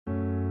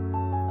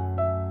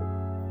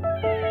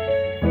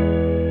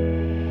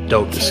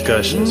Dope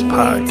Discussions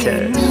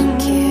Podcast.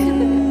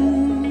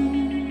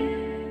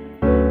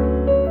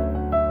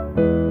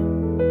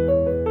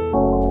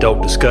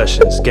 Dope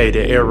Discussions,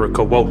 Gator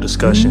Erica woke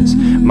discussions.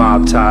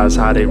 Mob ties,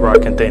 how they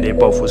rock and think they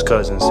both was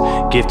cousins.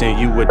 Gifting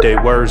you with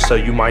their words so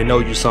you might know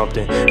you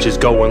something.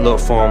 Just go and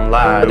look for them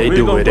live, they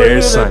do it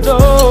every Sunday.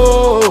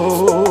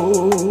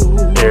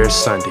 Every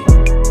Sunday.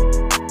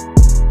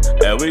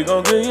 And we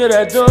gon' bring you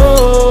that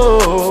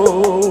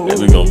dope. And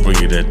we gon'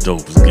 bring you that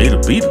dope. It's Gator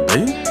Beater,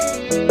 baby.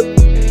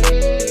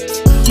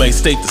 Main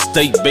state to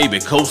state, baby,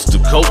 coast to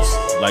coast.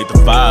 Like the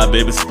fire,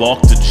 baby,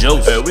 spark to Joe.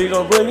 And we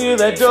gon' bring you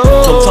that dope.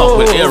 Come talk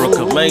with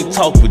Erica, man,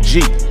 talk with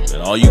G.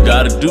 And all you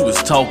gotta do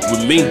is talk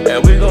with me.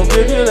 And we gon'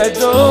 bring you that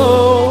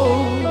dope.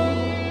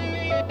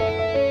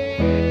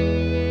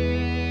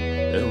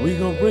 And we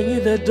gon' bring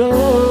you that dope.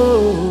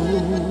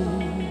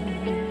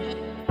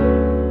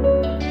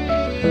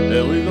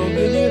 And we gon'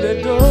 bring you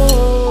that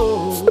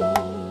dope.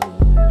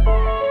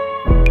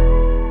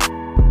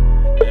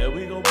 And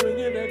we gon' bring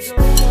you that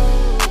dope.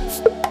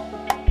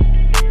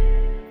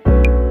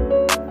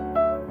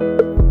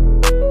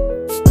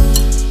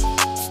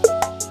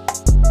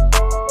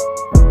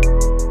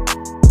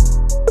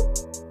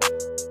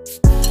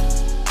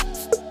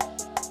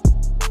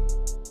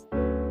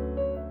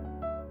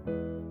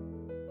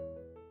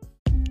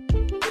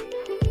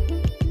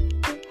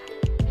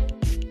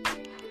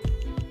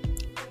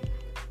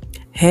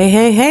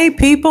 Hey,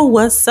 people,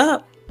 what's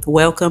up?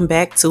 Welcome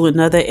back to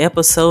another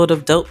episode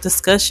of Dope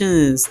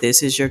Discussions.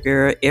 This is your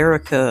girl,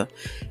 Erica.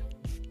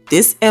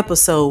 This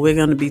episode, we're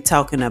going to be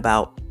talking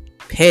about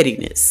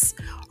pettiness.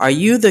 Are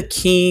you the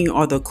king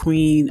or the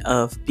queen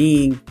of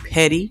being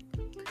petty?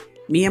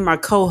 Me and my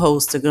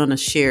co-host are going to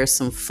share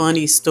some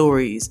funny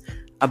stories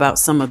about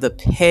some of the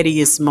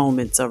pettiest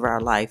moments of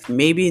our life.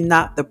 Maybe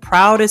not the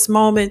proudest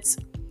moments,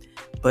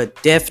 but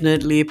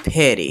definitely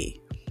petty.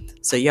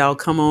 So y'all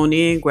come on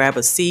in, grab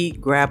a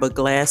seat, grab a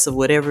glass of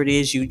whatever it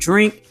is you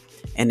drink,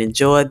 and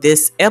enjoy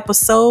this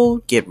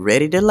episode. Get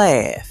ready to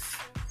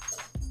laugh.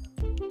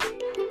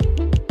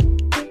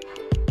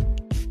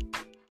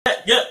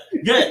 Yeah.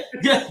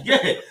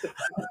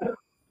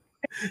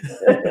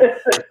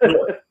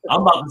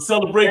 I'm about to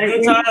celebrate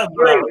good times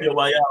around here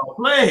while y'all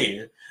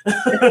playing.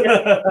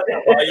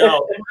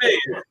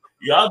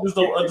 Y'all just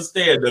don't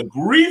understand the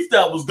grief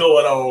that was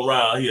going on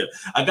around here.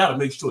 I got to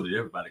make sure that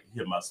everybody can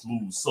hear my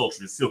smooth,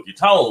 sultry, silky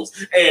tones.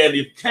 And if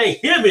you can't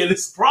hear me,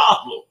 it's a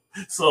problem.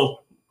 So,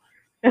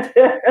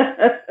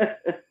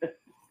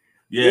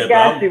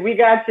 yeah. We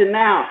got you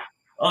now.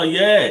 Oh,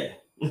 yeah.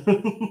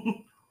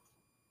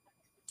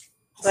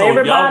 So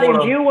everybody,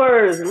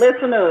 viewers,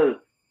 listeners,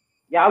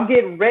 y'all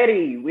get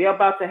ready. We're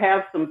about to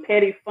have some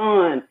petty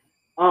fun.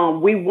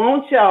 We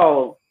want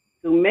y'all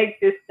to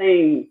make this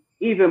thing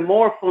even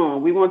more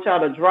fun. We want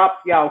y'all to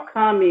drop y'all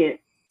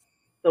comments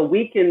so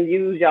we can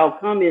use y'all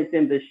comments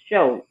in the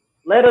show.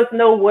 Let us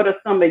know what are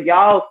some of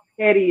y'all's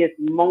pettiest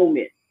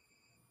moments.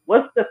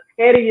 What's the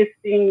pettiest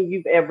thing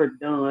you've ever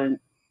done,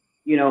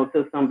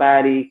 to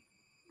somebody,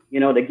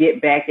 to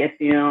get back at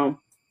them,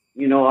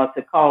 or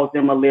to cause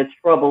them a little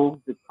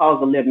trouble, to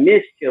cause a little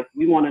mischief.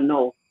 We want to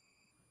know,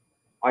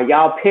 are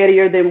y'all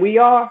pettier than we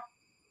are?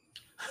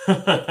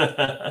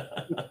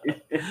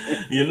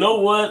 You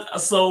know what?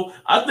 So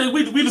I think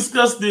we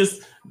discussed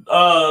this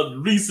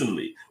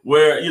recently,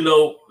 where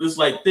it's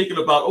like thinking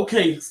about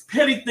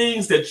petty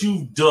things that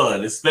you've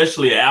done,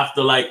 especially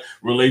after like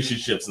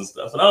relationships and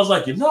stuff. And I was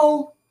like,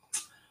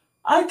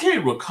 I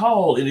can't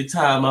recall any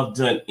time I've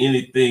done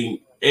anything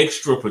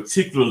extra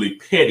particularly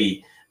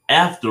petty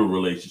after a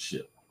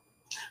relationship.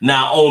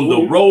 Now on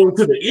the road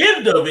to the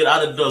end of it,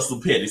 I'd have done some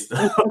petty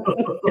stuff.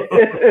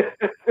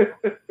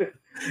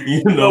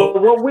 So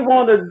what we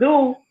want to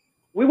do,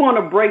 we want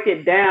to break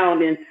it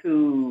down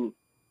into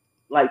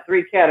like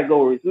three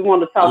categories. We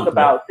want to talk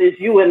about since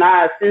you and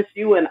I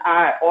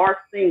are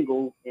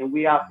single and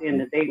we out there in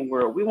the dating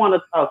world, we want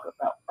to talk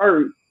about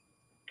first,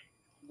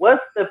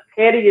 what's the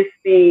pettiest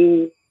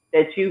thing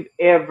that you've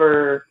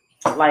ever,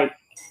 like,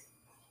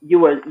 you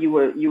were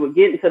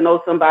getting to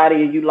know somebody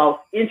and you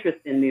lost interest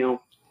in them.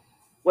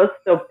 What's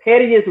the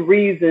pettiest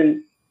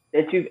reason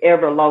that you've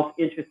ever lost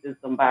interest in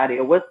somebody?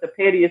 Or what's the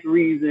pettiest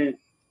reason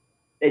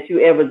that you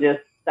ever just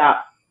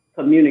stopped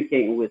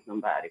communicating with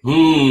somebody?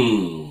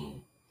 Oh,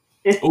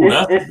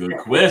 that's a good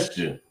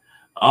question.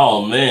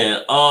 Oh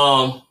man.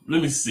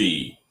 Let me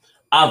see.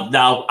 I've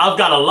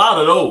got a lot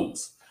of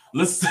those.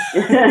 Let's see.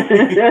 Maybe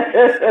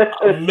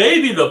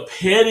the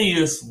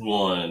pettiest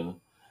one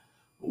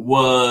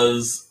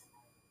was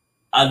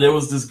there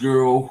was this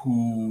girl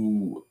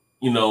who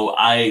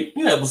I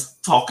was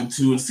talking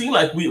to and seemed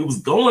like it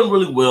was going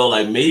really well.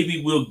 Like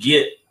maybe we'll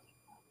get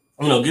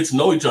to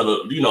know each other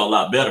a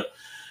lot better.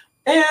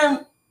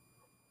 And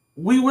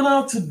we went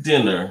out to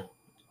dinner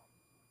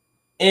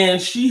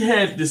and she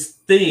had this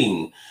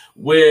thing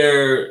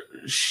where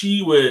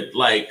she would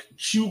like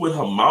chew with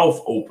her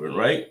mouth open,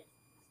 right?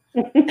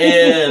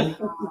 And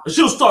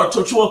she'll start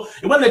to chew.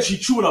 It wasn't that she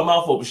chewed her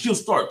mouth open. She'll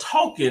start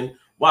talking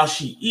while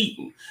she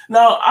eating.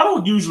 Now, I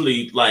don't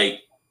usually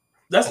like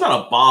that's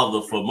not a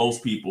bother for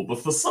most people. But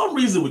for some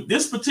reason, with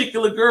this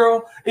particular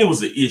girl, it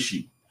was an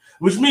issue,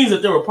 which means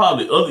that there were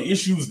probably other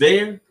issues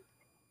there.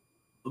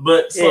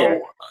 But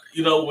so,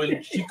 you know,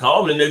 when she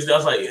called me the next day, I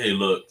was like, hey,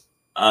 look,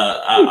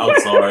 I'm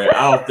sorry.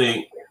 I don't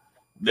think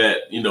that,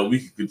 you know, we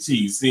could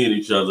continue seeing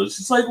each other.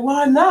 She's like,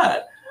 why not?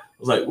 I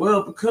was like,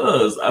 well,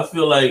 because I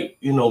feel like,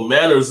 you know,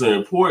 manners are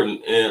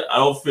important, and I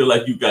don't feel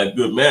like you got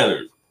good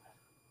manners.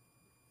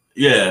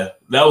 Yeah,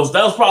 that was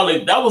probably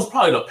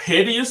the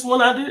pettiest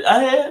one I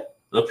had.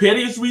 The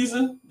pettiest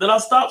reason that I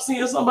stopped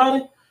seeing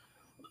somebody.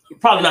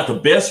 Probably not the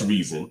best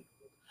reason,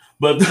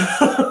 but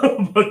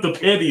but the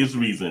pettiest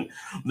reason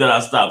that I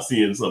stopped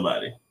seeing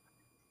somebody.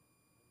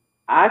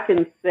 I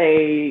can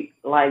say,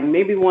 like,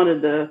 maybe one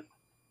of the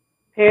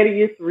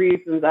pettiest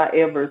reasons I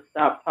ever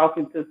stopped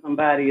talking to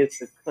somebody is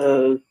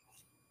because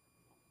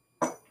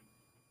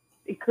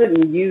they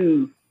couldn't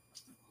use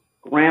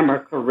grammar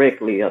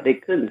correctly, or they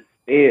couldn't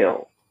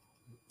spell.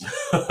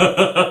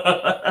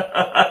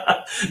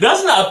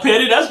 That's not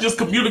petty. That's just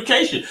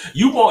communication.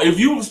 If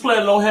you was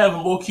planning on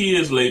having more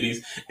kids,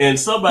 ladies, and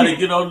somebody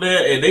get on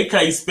there and they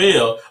can't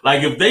spell,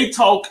 like if they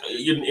talk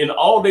and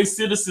all their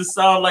sentences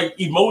sound like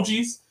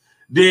emojis,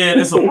 then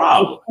it's a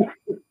problem.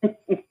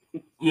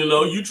 You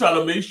know, you try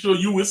to make sure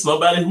you with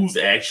somebody who's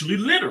actually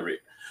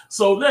literate.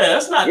 So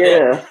that's not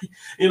that.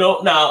 You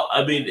know, now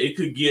I mean,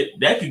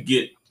 that could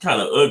get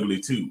kind of ugly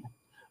too,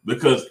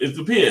 because it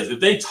depends. If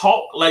they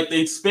talk like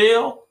they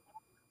spell,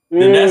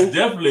 then that's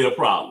definitely a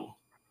problem.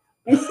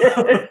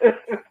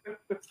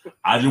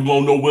 I just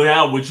won't know what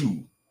out with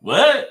you.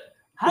 What?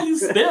 How you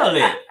spell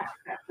that?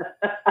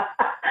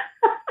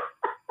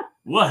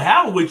 What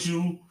how with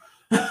you?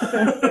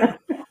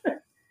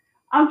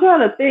 I'm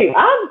trying to think.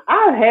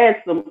 I've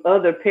had some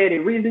other petty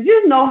reasons.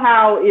 You know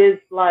how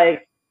it's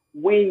like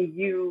when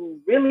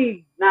you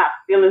really not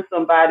feeling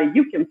somebody,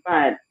 you can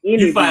find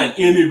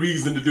any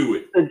reason to do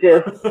it. To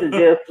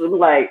just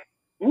like,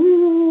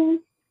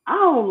 I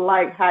don't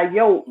like how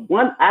your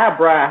one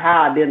eyebrow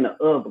higher than the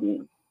other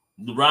one.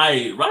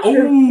 Right.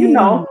 You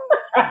know.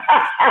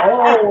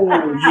 Oh,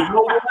 you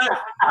know what?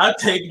 I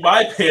take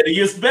my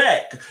pettiest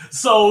back.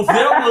 So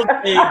there was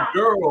a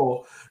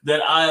girl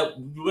that I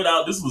went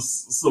out. This was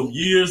some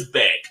years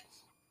back,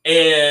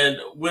 and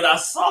when I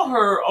saw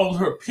her on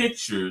her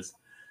pictures,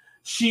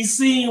 she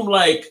seemed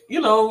like,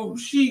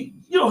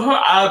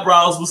 her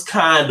eyebrows was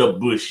kind of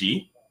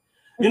bushy.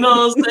 You know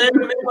what I'm saying?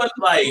 They was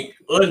like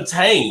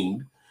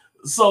untamed.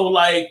 So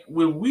like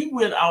when we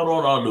went out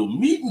on our little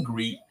meet and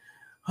greet,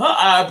 her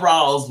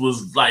eyebrows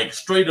was like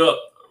straight up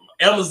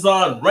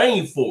Amazon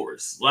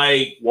rainforest.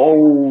 Like,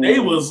 whoa. They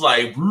was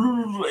like,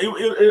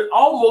 it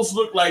almost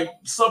looked like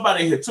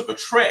somebody had took a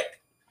track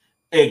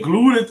and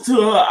glued it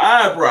to her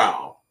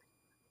eyebrow.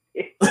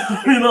 You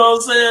know what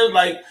I'm saying?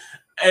 Like,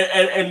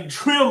 and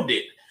trimmed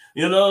it.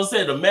 You know what I'm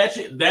saying? To match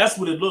it, that's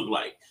what it looked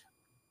like.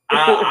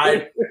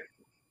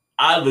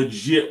 I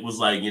legit was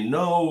like,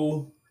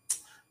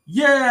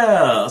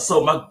 yeah.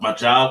 So my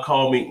job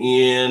called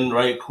me in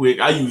right quick.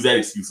 I use that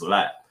excuse a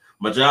lot.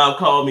 My job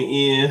called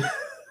me in.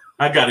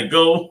 I gotta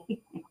go.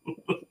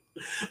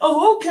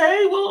 Oh,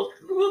 okay. Well,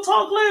 we'll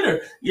talk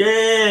later.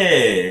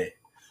 Yeah.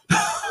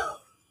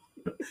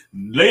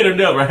 Later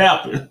never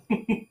happened.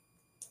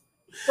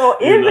 So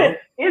is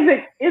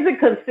it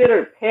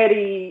considered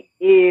petty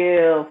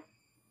if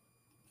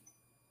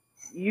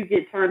you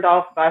get turned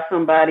off by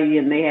somebody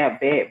and they have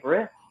bad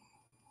breath?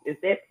 Is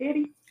that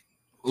petty?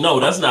 No,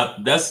 that's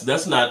not.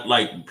 That's not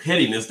like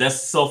pettiness.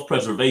 That's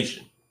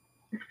self-preservation.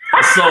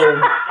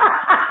 So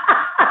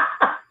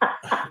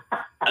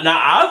now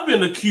I've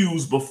been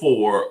accused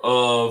before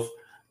of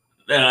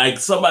like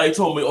somebody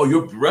told me, "Oh,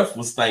 your breath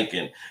was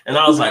stinking," and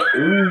I was like,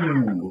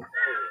 "Ooh."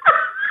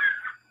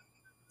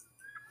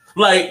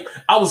 Like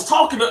I was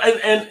talking to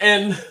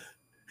and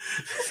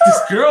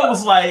this girl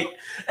was like,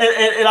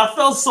 and I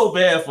felt so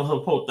bad for her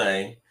poor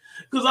thing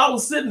because I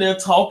was sitting there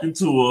talking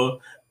to her,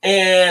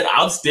 and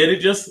I'm steady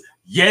just,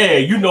 yeah,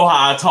 you know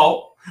how I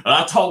talk. And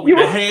I talk with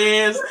the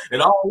hands and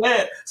all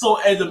that. So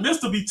in the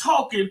midst of me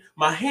talking,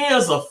 my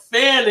hands are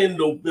fanning and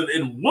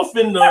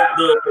woofing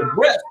the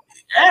breath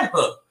at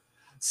her.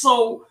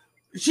 So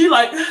she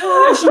like, she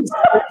was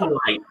so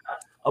polite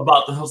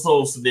about the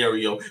whole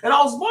scenario. And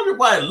I was wondering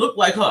why it looked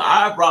like her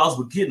eyebrows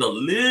were getting a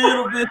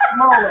little bit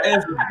smaller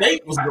as the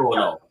date was going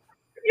on.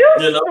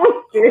 You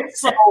know?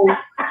 So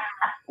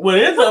what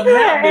ends up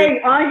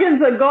happening,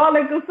 onions or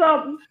garlic or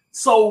something.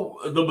 So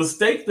the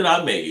mistake that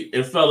I made,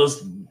 and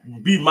fellas,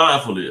 be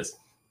mindful of this.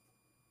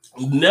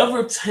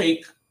 Never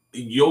take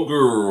your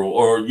girl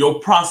or your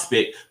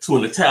prospect to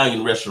an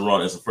Italian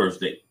restaurant as a first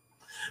date.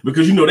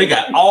 Because they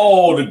got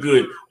all the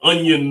good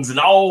onions and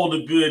all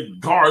the good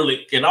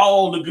garlic and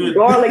all the good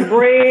garlic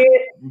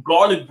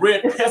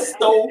bread,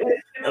 pesto,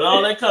 and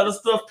all that kind of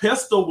stuff.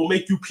 Pesto will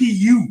make you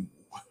PU,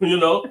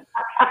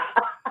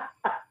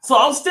 So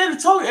I'm steady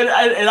talking, and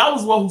I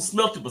was one who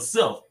smelt it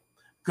myself.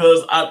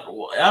 Because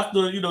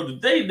after the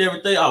date and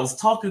everything, I was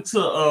talking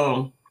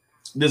to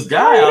this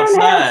guy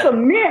outside. Have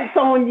some mints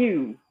on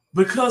you.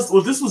 because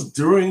this was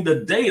during the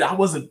date. I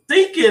wasn't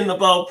thinking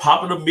about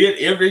popping a mid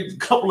every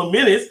couple of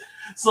minutes.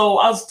 So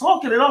I was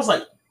talking and I was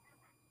like,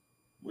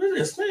 what is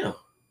this smell?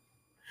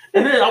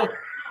 And then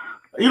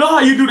you know how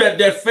you do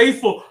that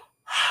faithful,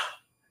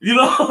 you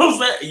know what I'm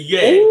saying?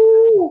 Yeah.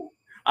 Ooh.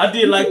 I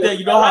did like that.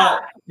 You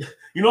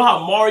know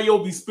how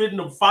Mario be spitting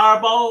them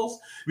fireballs?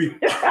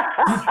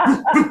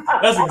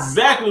 That's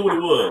exactly what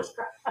it was.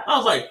 I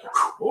was like,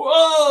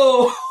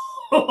 whoa.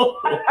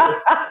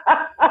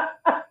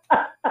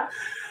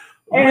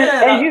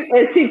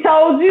 And she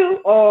told you,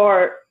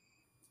 or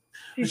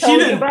she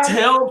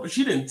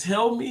didn't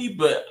tell me,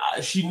 but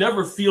she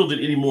never fielded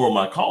any more of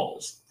my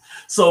calls.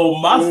 So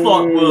my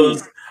thought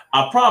was,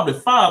 I probably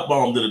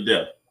firebombed her to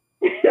death.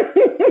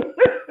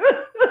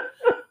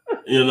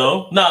 You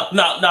know,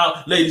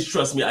 now, ladies,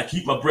 trust me. I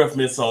keep my breath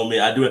mints on me.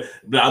 I do it,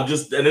 but I'm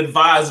just an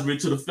advisory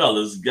to the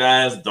fellas,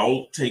 guys.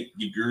 Don't take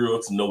your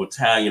girl to no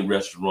Italian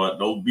restaurant.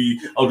 Don't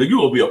be. Oh, you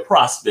gonna be a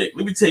prospect?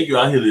 Let me take you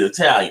out here to the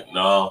Italian.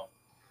 No,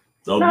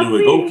 don't do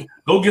it.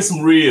 Go get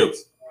some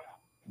ribs.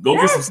 Go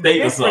get some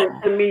steak or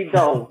something. To me,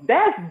 though,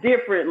 that's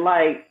different.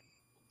 Like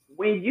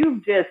when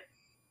you've just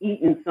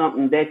eaten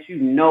something that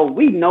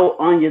we know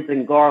onions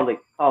and garlic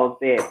cause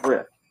bad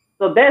breath.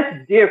 So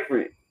that's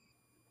different.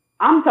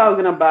 I'm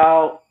talking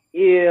about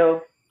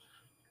if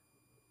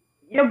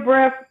your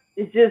breath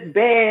is just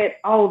bad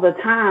all the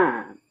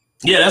time.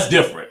 Yeah, that's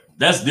different.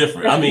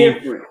 I mean,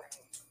 different.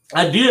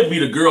 I did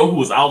meet a girl who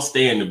was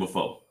outstanding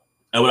before.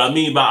 And what I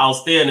mean by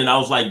outstanding, I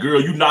was like,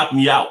 girl, you knocked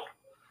me out.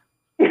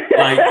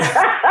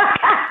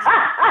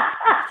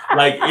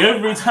 Like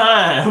every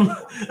time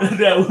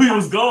that we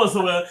was going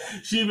somewhere,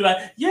 she'd be like,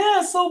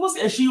 yeah, so what's,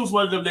 and she was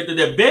one of them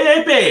that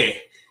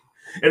baby.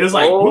 And it's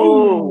like,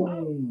 ooh.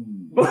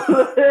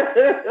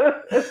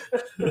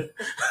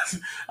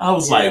 I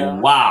was like,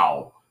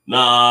 wow.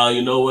 Nah,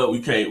 you know what?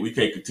 We can't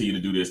continue to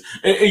do this.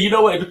 And you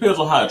know what? It depends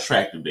on how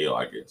attractive they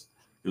are, I guess.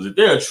 Because if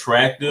they're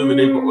attractive and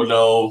they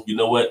no, you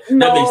know what?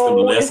 That makes them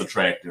less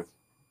attractive.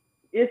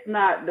 It's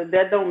not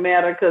that don't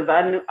matter, because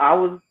I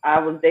was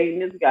dating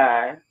this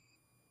guy.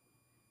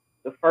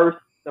 The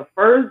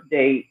first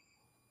date,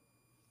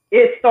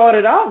 it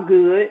started out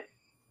good,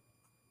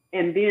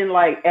 and then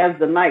like as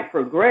the night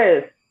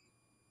progressed,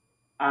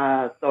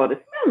 I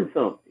started smelling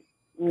something.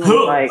 And I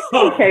was like,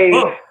 okay,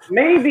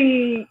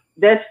 maybe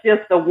that's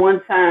just a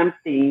one-time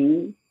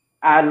thing.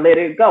 I let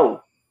it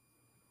go.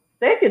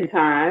 Second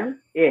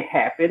time, it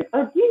happened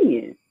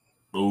again.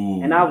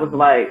 Ooh. And I was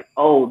like,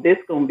 oh, this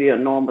gonna be a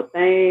normal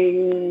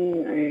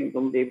thing. I ain't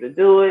gonna be able to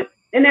do it.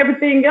 And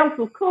everything else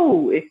was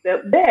cool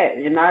except that.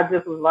 And I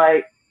just was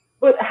like,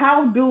 but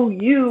how do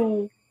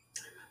you,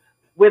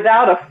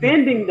 without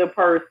offending the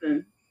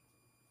person,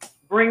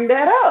 bring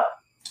that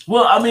up?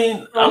 Well, I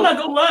mean, I'm not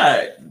gonna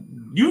lie.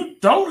 You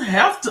don't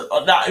have to.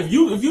 Now, if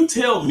you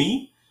tell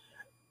me,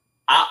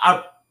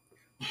 I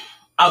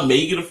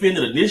may get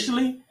offended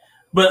initially,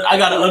 but I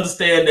gotta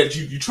understand that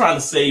you're trying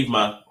to save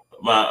my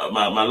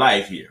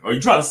life here, or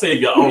you're trying to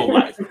save your own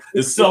life.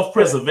 It's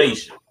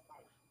self-preservation.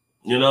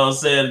 You know what I'm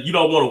saying? You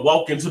don't want to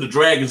walk into the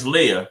dragon's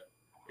lair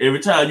every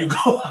time you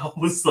go out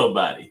with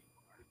somebody.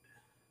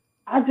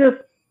 I just,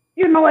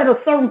 at a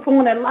certain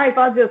point in life,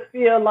 I just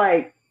feel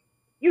like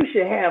you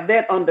should have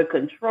that under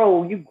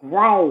control. You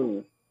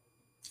grown.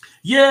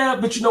 Yeah,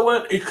 but you know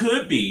what? It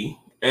could be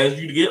as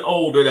you get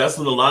older. That's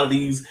when a lot of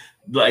these,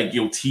 like,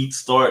 your teeth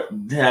start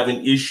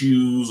having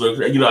issues.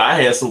 Or, I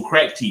had some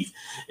cracked teeth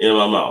in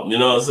my mouth. You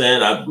know what I'm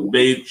saying? I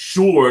made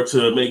sure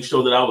to make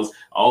sure that I was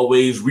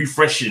always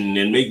refreshing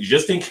and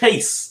just in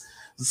case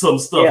some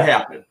stuff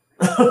happened.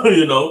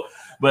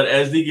 But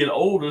as they get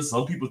older,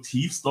 some people's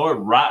teeth start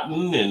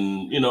rotting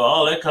and,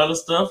 all that kind of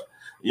stuff.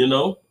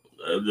 The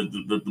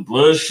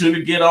blood sugar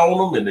get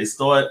on them and they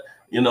start,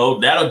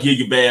 that'll give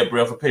you bad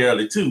breath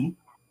apparently too.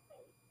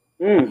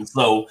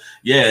 So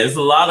yeah, there's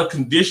a lot of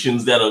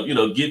conditions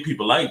that'll, get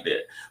people like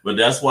that. But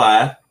that's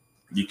why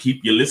you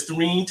keep your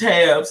Listerine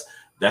tabs.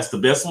 That's the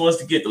best ones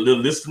to get, the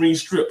little Listerine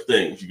strip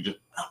things. You can just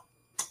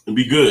and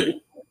be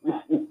good.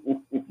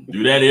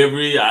 Do that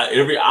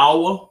every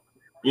hour,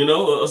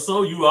 or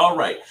so, you all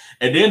right.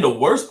 And then the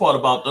worst part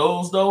about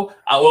those though,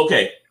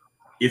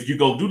 if you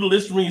go do the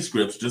Listerine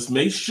strips, just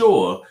make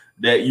sure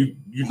that you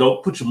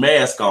don't put your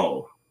mask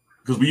on,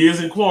 because we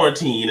is in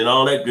quarantine and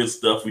all that good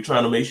stuff. We're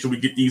trying to make sure we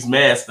get these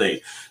mask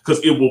things,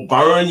 because it will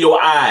burn your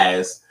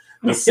eyes.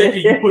 The second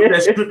you put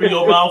that strip in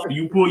your mouth and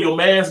you pull your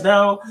mask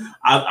down,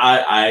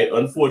 I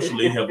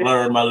unfortunately have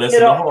learned my lesson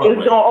the hard way.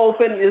 It's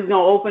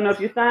gonna open up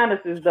your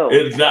sinuses though.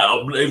 It's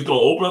gonna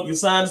open up your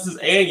sinuses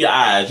and your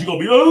eyes. You're gonna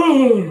be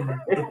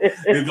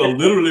it's gonna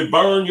literally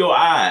burn your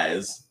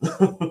eyes.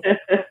 But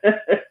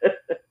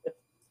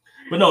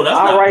no, that's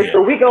all not right. fair.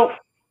 So we go.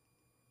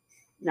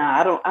 Nah,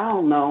 I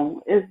don't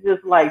know. It's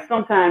just like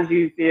sometimes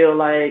you feel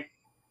like,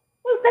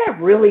 was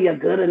that really a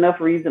good enough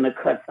reason to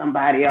cut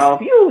somebody off?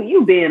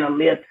 You being a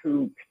little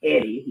too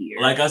petty here.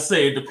 Like I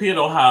say, it depends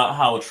on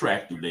how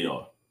attractive they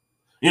are.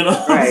 You know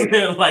what right. I'm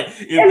saying? Like,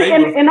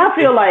 and I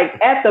feel like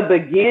at the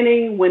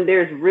beginning when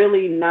there's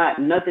really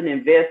nothing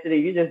invested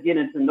and you're just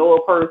getting to know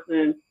a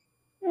person,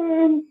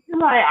 And you're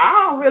like,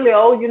 I don't really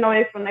owe you no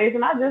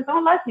explanation. I just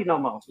don't like you no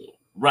more.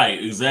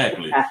 Right,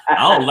 exactly.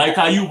 I don't like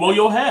how you roll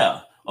your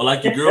hair, or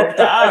like your girl with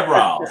the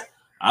eyebrows.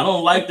 I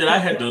don't like that I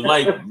had to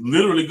like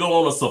literally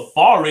go on a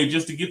safari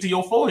just to get to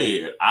your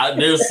forehead.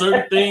 There's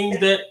certain things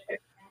that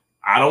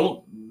I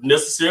don't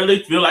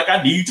necessarily feel like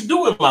I need to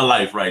do in my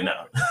life right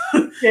now.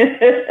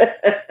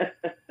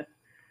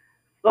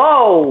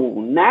 So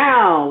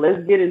now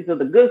let's get into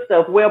the good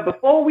stuff. Well,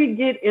 before we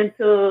get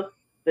into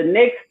the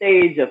next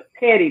stage of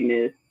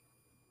pettiness,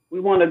 we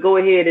want to go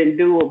ahead and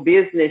do a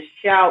business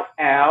shout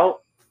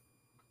out.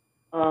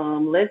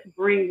 Let's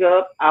bring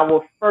up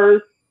our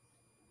first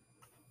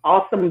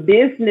awesome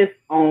business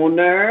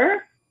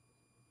owner.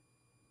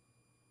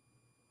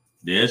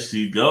 There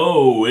she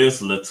go.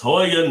 It's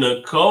Latoya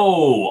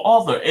Nicole,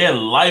 author and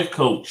life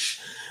coach.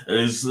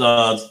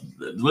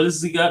 What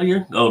does he got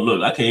here? Oh,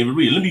 look, I can't even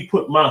read. Let me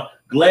put my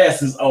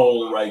glasses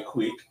on right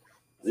quick.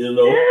 You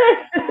know,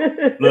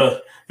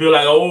 look, feel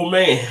like, oh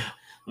man.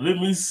 Let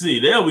me see.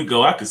 There we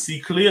go. I can see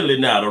clearly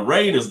now. The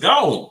rain is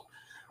gone.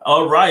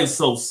 All right.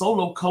 So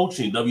Solo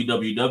Coaching,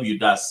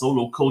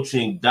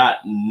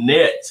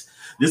 www.solocoaching.net.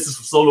 This is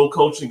for Solo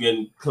Coaching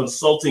and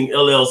Consulting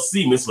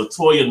LLC, Miss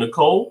Latoya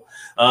Nicole.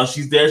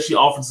 She's there. She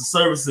offers the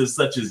services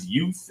such as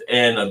youth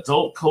and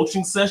adult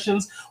coaching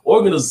sessions,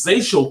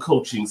 organizational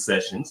coaching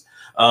sessions.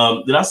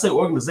 Did I say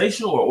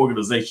organizational or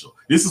organizational?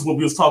 This is what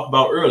we was talking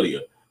about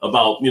earlier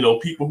about, you know,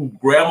 people who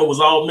grammar was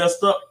all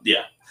messed up.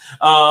 Yeah.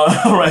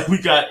 All right.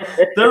 We got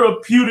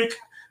therapeutic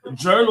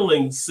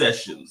journaling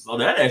sessions. Oh,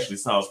 that actually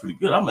sounds pretty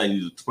good. I might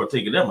need to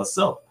partake in that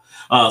myself.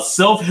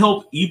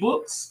 Self-help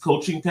ebooks,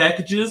 coaching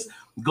packages,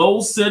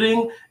 goal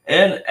setting,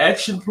 and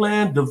action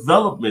plan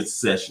development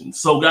sessions.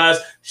 So guys,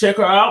 check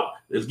her out.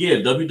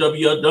 Again,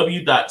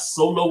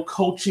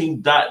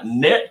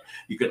 www.solocoaching.net.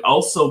 You can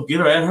also get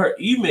her at her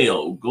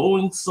email,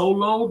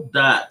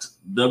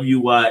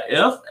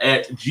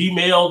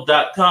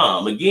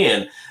 goingsolo.wyf@gmail.com.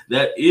 Again,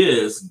 that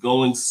is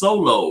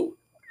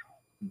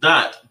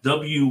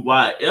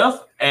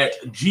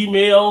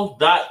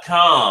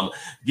goingsolo.wyf@gmail.com.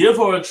 Give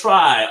her a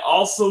try.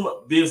 Awesome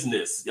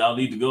business. Y'all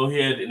need to go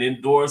ahead and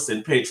endorse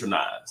and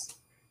patronize.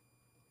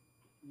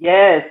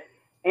 Yes.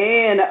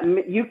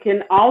 And you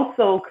can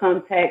also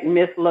contact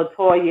Miss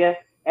Latoya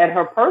at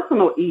her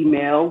personal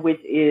email, which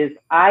is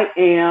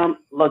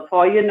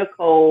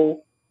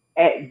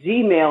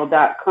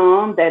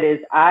IamLatoyaNicole@gmail.com. That is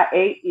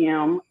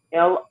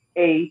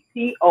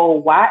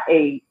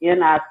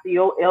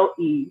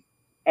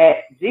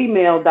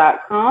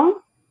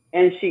IamLatoyaNicole@gmail.com.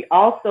 And she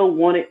also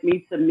wanted me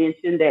to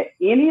mention that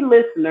any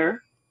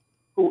listener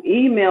who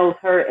emails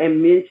her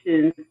and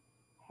mentions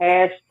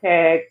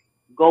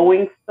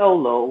 #going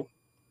solo,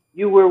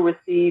 you will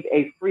receive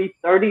a free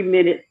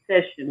 30-minute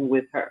session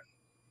with her.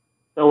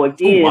 So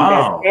again,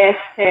 wow. That's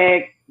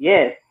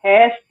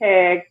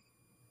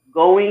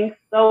 #going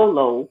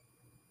solo.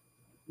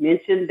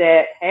 Mention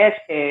that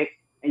hashtag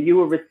and you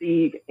will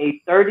receive a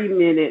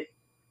 30-minute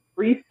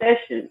free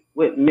session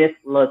with Miss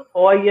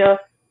Latoya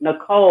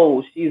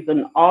Nicole. She's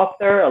an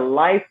author, a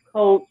life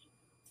coach,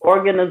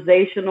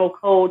 organizational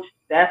coach.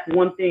 That's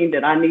one thing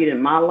that I need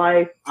in my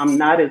life. I'm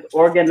not as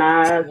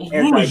organized as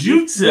Who is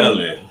you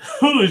telling?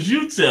 Who is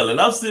you telling?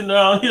 I'm sitting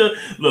down here.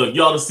 Look,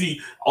 y'all to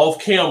see off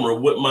camera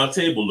what my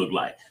table look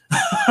like.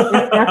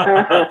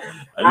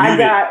 I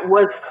got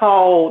what's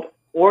called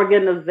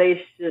organized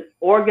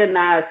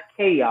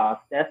chaos.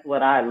 That's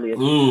what I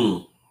live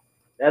in.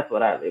 That's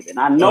what I live in.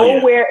 I know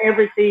where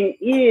everything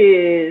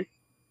is,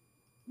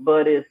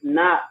 but it's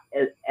not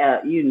as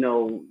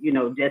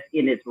just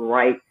in its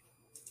right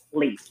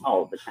place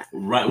all the time.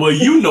 Right. Well,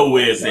 you know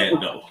where it's at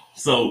though.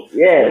 So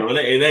yeah,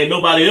 it ain't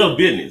nobody else's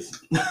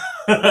business.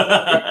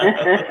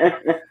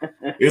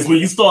 It's when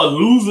you start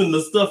losing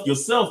the stuff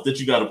yourself that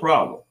you got a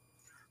problem.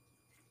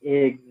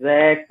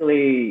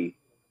 Exactly.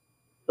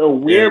 So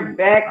we're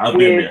back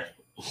with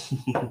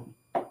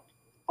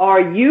Are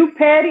You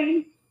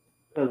Petty?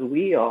 Because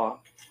we are.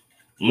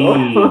 We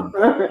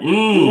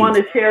want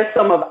to share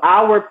some of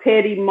our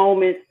petty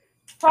moments.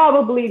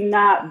 Probably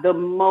not the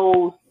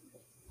most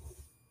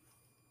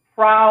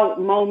proud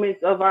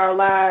moments of our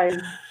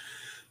lives.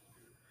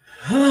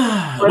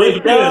 But it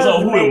depends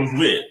on who it was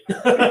with.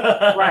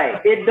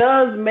 Right. It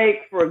does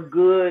make for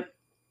good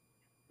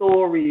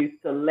stories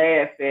to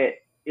laugh at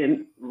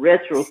in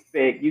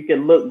retrospect. You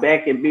can look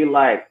back and be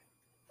like,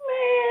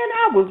 man,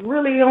 I was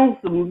really on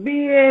some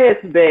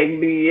BS back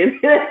then.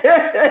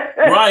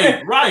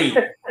 Right.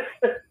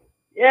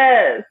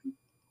 Yes.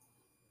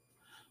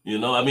 You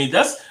know, I mean,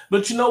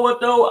 but you know what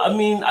though? I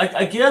mean,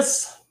 I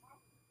guess,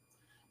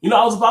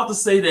 I was about to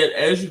say that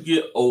as you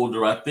get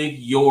older, I think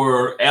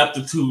your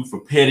aptitude for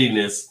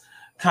pettiness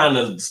kind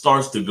of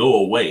starts to go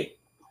away.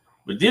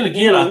 But then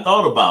again, I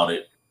thought about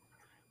it.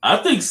 I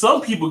think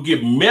some people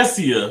get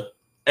messier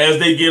as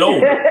they get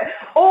older.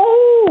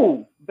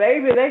 Oh,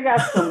 baby, they got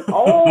some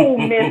old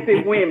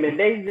messy women.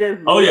 They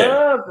just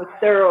love to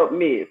stir up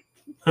mess.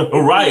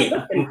 Right.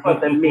 Looking for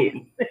the miss.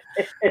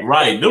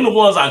 Right. Them the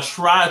ones I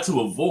try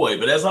to avoid.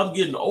 But as I'm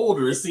getting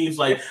older, it seems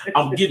like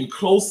I'm getting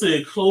closer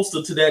and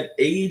closer to that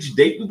age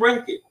dating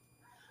bracket.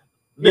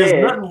 There's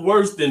nothing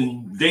worse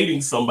than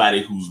dating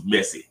somebody who's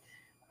messy.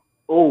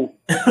 Oh.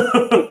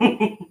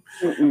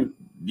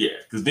 Yeah,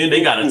 because then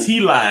they got a T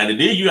line, and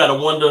then you got to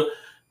wonder,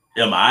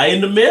 am I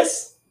in the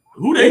mess?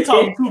 Who they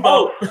talking to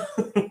about?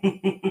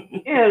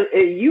 Yeah,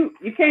 you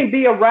can't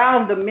be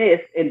around the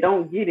mess and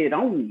don't get it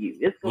on you.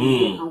 It's gonna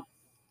get on.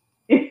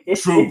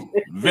 True.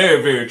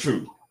 Very, very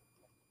true.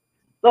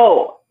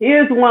 So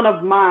here's one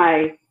of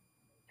my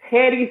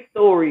petty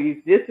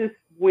stories. This is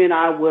when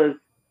I was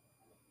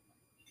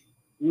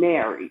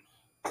married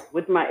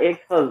with my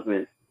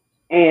ex-husband.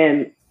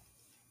 And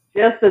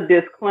just a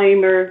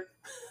disclaimer,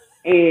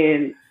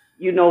 and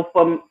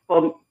from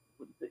to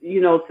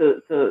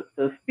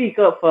speak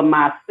up for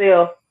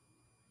myself,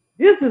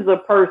 this is a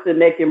person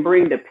that can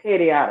bring the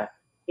petty out of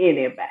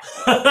anybody.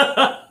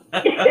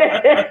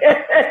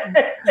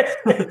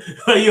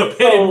 You're a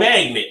petty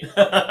magnet.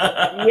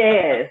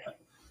 Yes.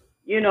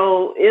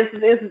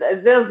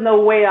 There's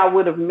no way I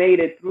would have made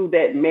it through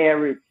that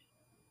marriage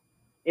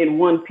in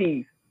one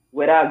piece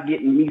without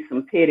getting me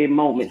some petty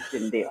moments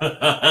in there.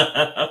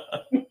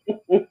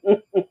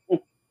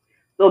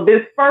 So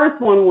this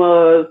first one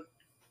was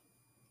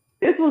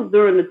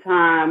during the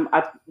time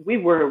we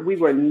were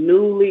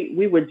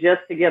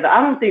just together.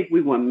 I don't think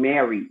we were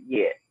married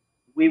yet.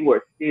 We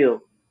were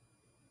still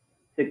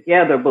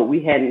together, but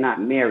we had not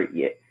married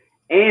yet.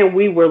 And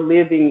we were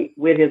living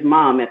with his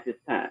mom at this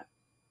time.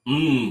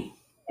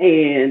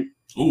 And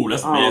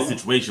that's a bad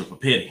situation for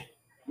petty.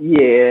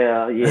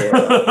 Yeah.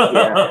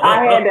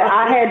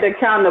 I had to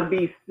kind of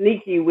be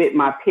sneaky with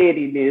my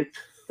pettiness,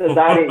 because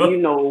I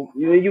didn't,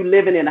 when you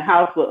living in a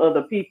house with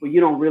other people,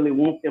 you don't really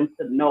want them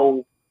to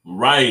know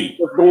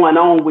what's going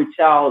on with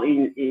y'all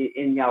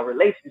in y'all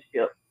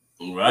relationship.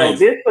 Right.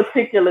 So this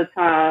particular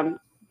time,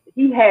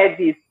 he had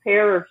this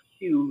pair of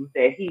shoes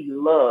that he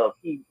loved.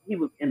 He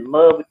was in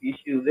love with these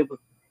shoes. It was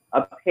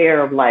a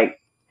pair of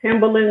like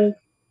Timberlands,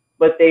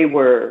 but they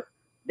were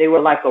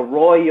like a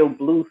royal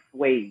blue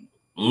suede.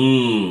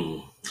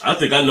 I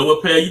think I know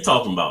what pair you're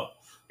talking about.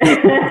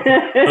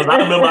 Because I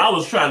remember I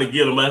was trying to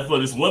get them for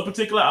this one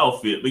particular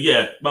outfit. But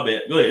yeah, my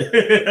bad. Go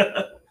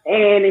ahead.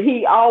 And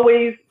he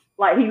always,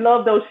 he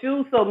loved those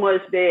shoes so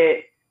much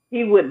that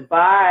he would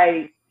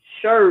buy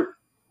shirts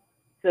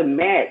to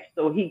match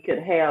so he could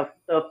have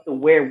stuff to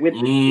wear with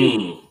the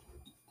shoes.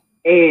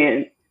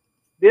 And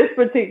this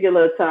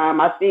particular time,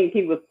 I think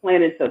he was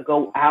planning to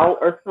go out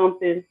or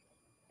something,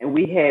 and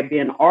we had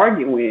been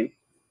arguing,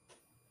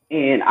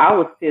 and I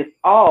was pissed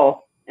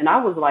off, and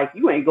I was like,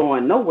 "You ain't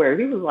going nowhere."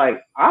 He was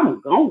like, "I'm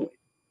going."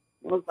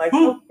 I was like,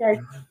 "Okay."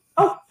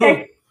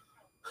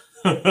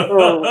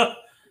 So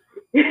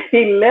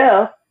he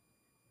left,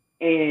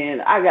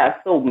 and I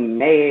got so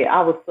mad.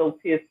 I was so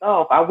pissed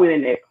off. I went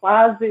in that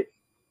closet,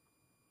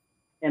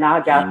 and I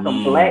got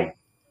some black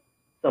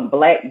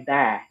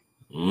dye.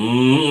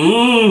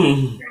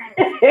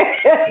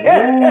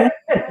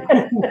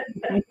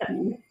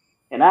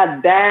 And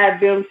I dyed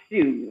them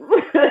shoes.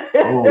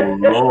 Oh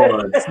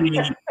Lord! See,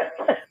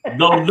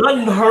 no,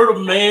 nothing hurt a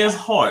man's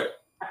heart.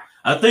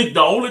 I think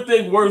the only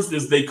thing worse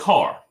is their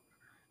car.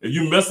 If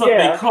you mess up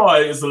their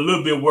car, it's a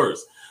little bit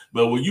worse.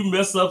 But when you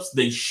mess up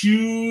their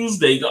shoes,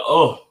 they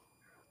go,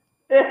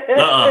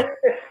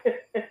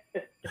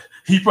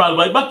 He probably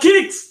like, my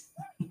kicks.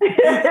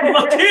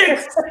 My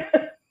kicks.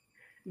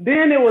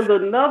 Then there was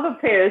another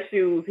pair of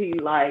shoes he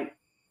liked.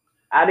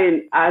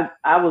 I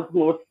was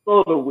more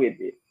subtle with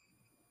it.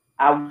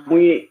 I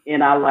went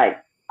and I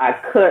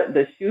cut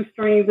the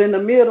shoestrings in the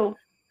middle.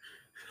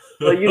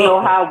 So you know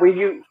how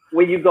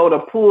when you go to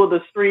pull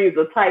the strings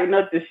or tighten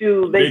up the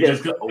shoes, they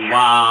just go,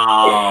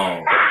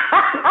 wow.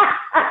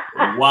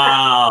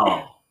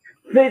 Wow.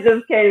 They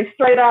just came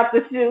straight out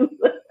the shoes.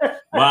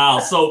 Wow.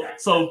 So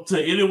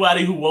to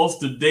anybody who wants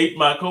to date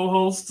my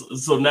co-host,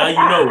 so now you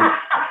know,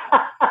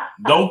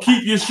 don't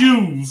keep your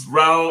shoes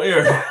around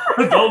here.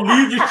 Don't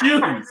leave your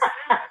shoes.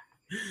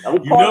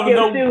 Don't park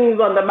your shoes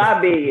under my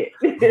bed.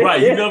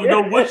 Right. You never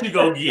know what you're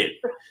going to get.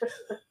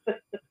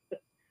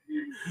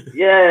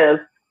 Yes.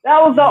 That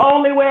was the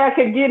only way I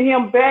could get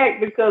him back,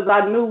 because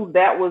I knew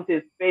that was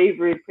his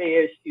favorite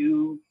pair of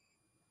shoes.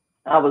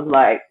 I was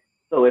like,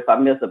 so if I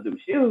mess up them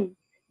shoes,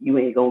 you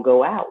ain't going to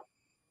go out.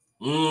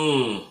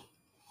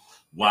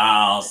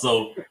 Wow.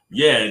 So,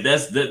 yeah,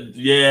 that's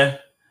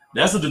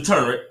a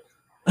deterrent.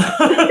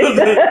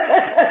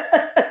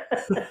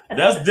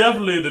 That's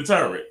definitely a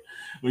deterrent.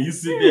 When you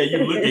sit there,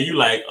 you look and you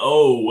like,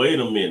 oh, wait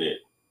a minute.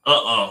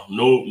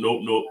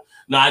 Nope.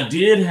 Now, I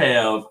did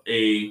have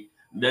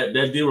that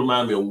did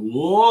remind me of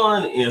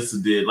one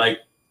incident. Like,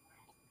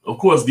 of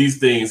course, these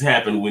things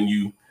happen when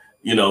you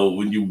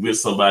with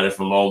somebody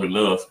for long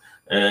enough.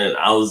 And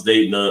I was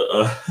dating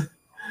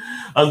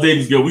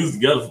this girl. We was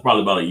together for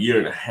probably about a year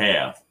and a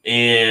half.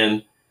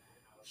 And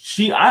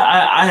she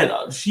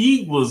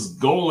was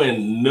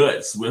going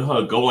nuts with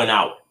her going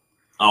out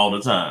all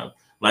the time.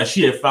 Like,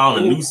 she had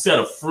found a new set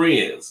of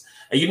friends,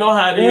 And you know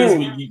how it is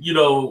when you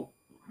know,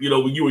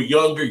 when you were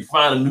younger, you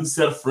find a new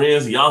set of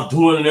friends and y'all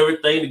doing and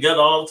everything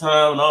together all the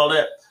time and all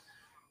that.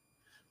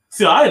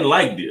 See, I didn't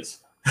like this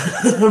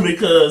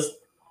because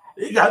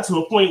it got to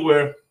a point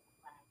where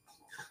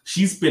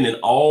she's spending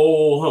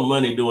all her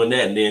money doing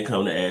that and then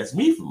come to ask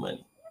me for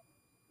money.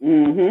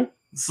 Mm-hmm.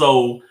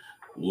 So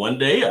one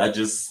day I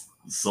just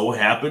so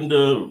happened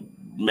to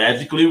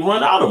magically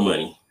run out of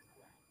money.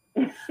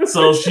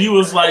 So she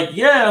was like,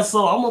 yeah,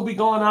 so I'm going to be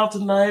going out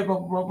tonight, blah,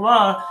 blah,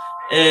 blah.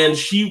 And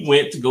she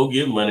went to go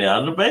get money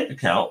out of the bank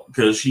account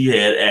because she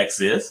had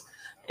access.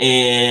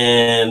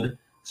 And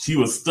she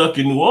was stuck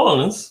in New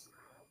Orleans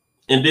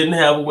and didn't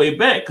have a way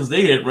back because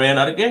they had ran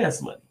out of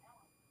gas money.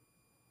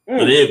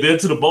 So they had been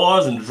to the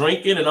bars and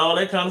drinking and all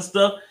that kind of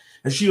stuff.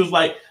 And she was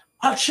like,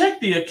 I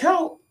checked the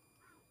account,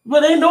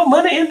 but ain't no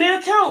money in the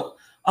account.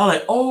 I was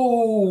like,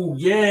 oh,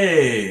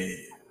 yeah,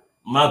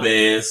 my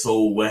bad.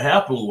 So what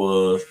happened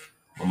was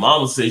my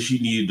mama said she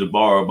needed to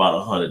borrow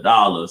about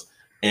 $100.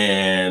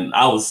 And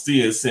I was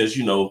still, since,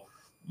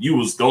 you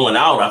was going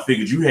out, I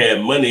figured you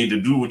had money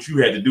to do what you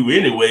had to do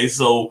anyway.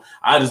 So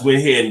I just went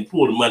ahead and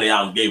pulled the money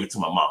out and gave it to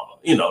my mama.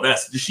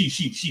 That's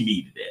she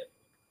needed that.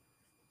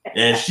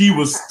 And she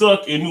was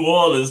stuck in New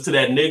Orleans to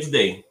that next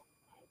day.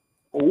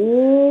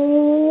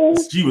 Ooh.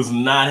 She was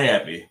not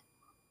happy.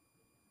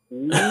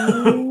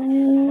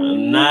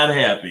 Not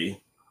happy.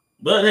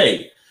 But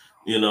hey,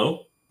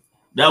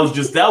 that was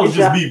just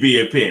me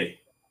being petty.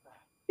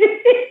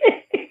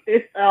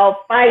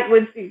 I'll fight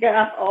when she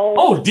got home.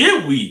 Oh,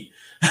 did we?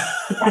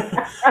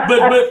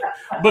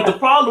 but the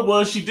problem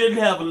was she didn't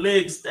have a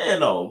leg to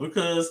stand on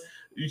because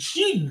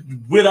she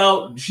went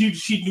out.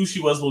 She knew she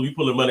wasn't going to be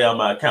pulling money out of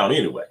my account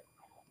anyway.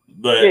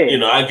 But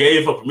I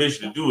gave her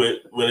permission to do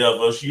it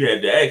whenever she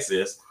had the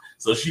access.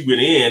 So she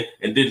went in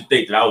and didn't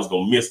think that I was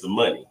going to miss the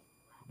money,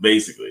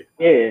 basically.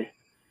 Yeah.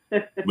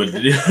 but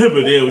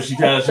then when she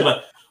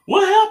like,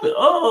 what happened?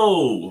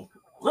 Oh,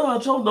 no, I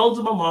told no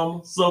to my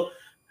mama. So,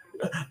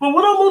 but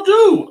what I'm gonna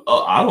do?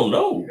 I don't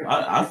know.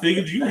 I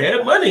figured you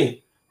had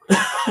money.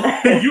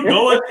 you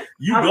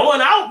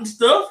going out and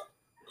stuff.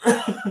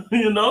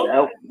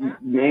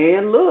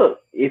 Man,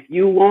 look, if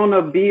you want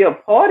to be a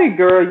party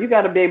girl, you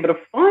got to be able to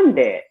fund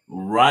that.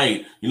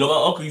 Right. My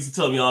uncle used to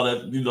tell me all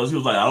that. He was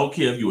like, I don't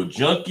care if you're a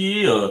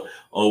junkie or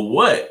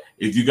what.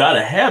 If you got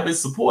a habit,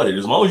 support it.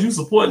 As long as you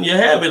supporting your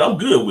habit, I'm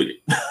good with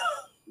it.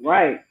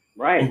 Right.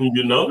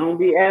 Don't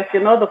be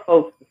asking other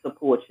folks to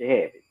support your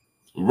habit.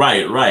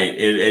 Right.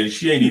 And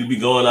she ain't need to be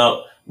going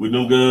out with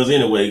them guns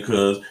anyway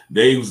because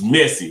they was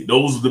messy.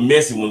 Those were the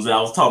messy ones that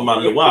I was talking about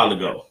a little while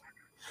ago.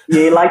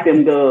 You ain't like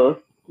them girls.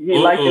 You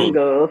ain't like them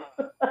girls.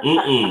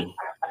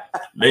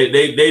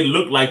 They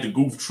look like the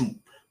goof troop.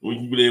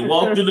 When they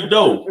walked through the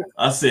door,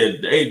 I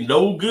said, "Ain't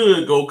no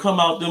good go come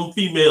out them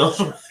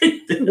females."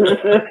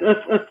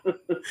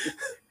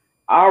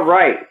 All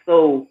right,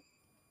 so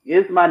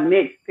here's my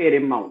next petty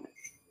moment.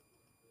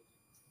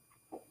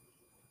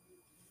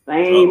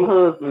 Same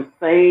husband.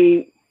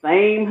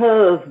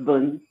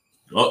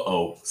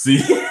 See,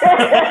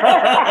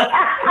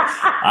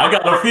 I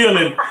got a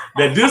feeling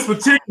that this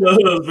particular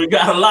husband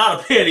got a lot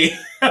of petty.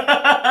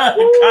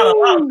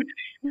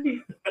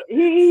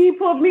 He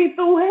put me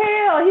through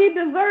hell. He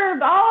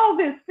deserved all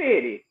this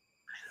petty.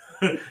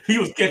 He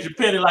was catching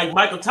petty like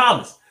Michael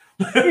Thomas.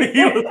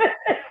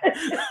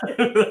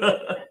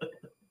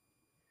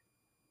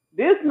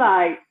 This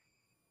night,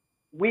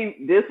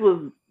 this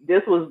was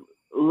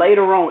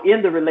later on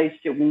in the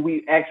relationship when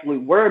we actually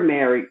were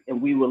married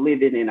and we were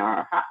living in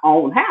our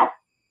own house.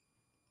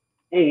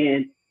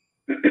 And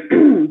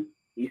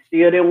he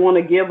still didn't want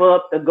to give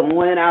up the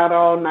going out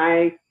all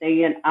night,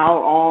 staying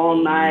out all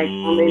night,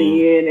 coming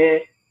in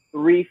at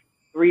 3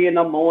 in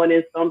the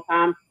morning,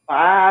 sometimes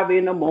 5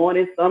 in the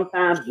morning,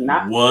 sometimes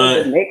not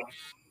until the next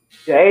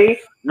day,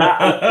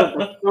 not until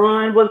the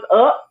sun was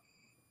up.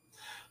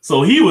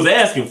 So he was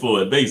asking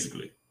for it,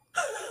 basically.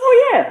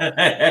 Oh,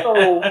 yeah.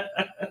 So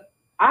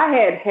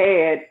I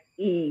had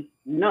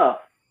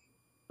enough.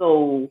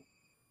 So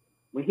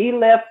when he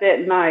left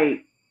that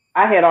night,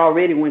 I had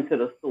already went to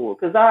the store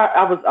because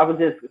I was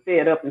just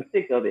fed up and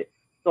sick of it.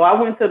 So I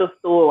went to the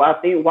store, I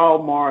think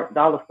Walmart,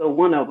 Dollar Store,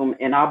 one of them,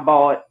 and I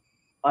bought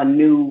a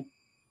new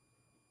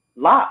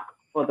lock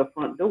for the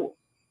front door.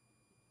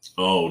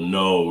 Oh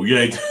no!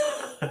 Yeah.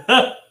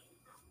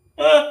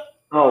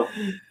 Oh,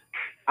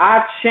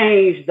 I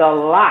changed the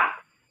lock.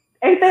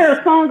 Ain't there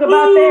a song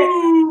about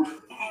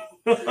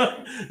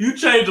that? You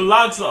changed the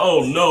locks.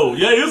 Oh no!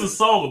 Yeah, there's a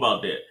song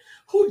about that.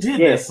 Who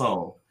did that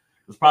song?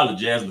 It's probably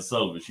Jasmine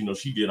Sullivan.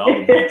 She did all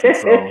the beats and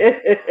songs.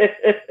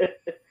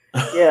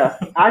 Yeah,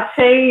 I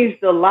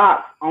changed the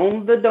locks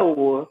on the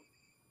door,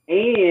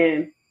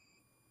 and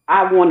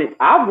I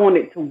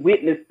wanted to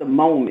witness the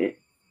moment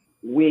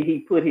when he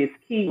put his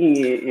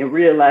key in and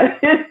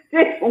realized it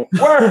didn't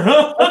work.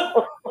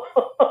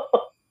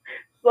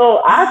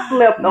 So I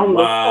slept on the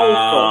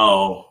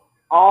sofa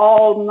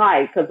all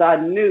night because I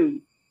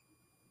knew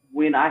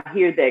when I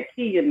hear that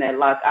key in that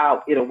lock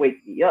out, it'll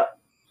wake me up.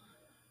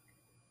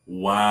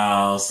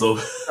 Wow. So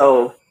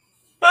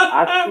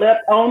I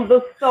slept on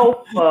the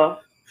sofa,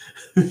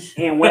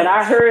 and when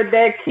I heard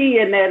that key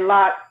in that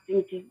lock,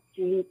 ching, ching,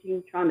 ching,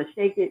 ching, trying to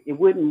shake it, it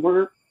wouldn't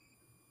work.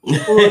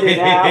 Pulled it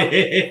out.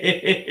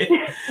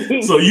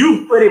 So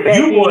you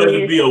wanted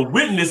to be a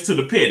witness to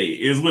the petty,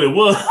 is what it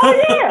was. Oh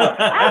yeah,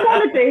 I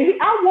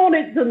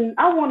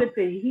wanted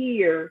to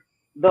hear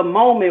the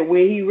moment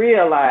when he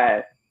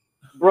realized,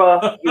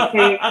 bruh, you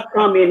can't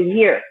come in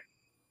here.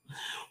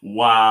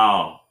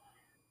 Wow.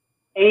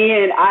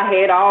 And I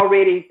had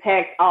already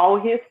packed all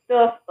his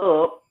stuff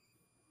up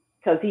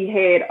because he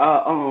had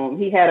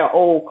an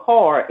old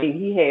car and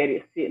he had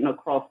it sitting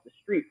across the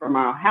street from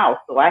our house.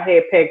 So I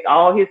had packed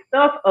all his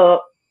stuff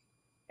up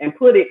and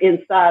put it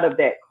inside of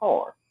that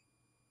car.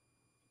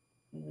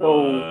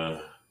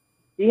 So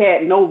he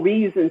had no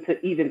reason to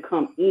even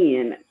come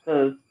in.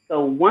 So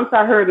once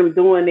I heard him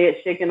doing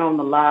that, shaking on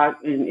the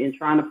lock and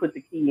trying to put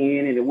the key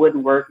in and it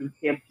wouldn't work, he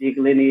kept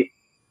jiggling it.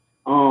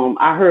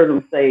 I heard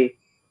him say,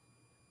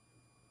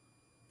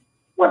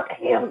 "What the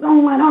hell's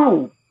going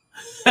on?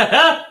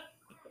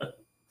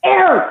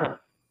 Erica,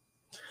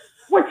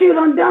 what you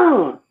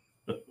done?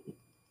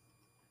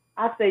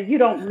 I said, "You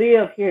don't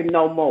live here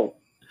no more."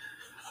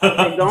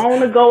 I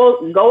said,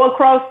 go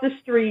across the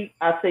street.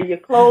 I said, "Your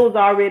clothes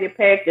already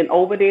packed and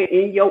over there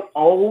in your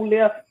old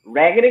little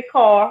raggedy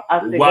car." I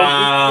said, wow. "Go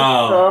get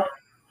your stuff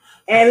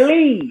and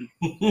leave."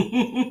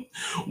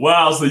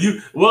 Wow. So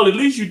at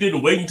least you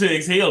didn't wait until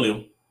exhale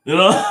him. You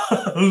know,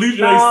 at least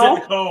you ain't set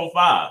the car on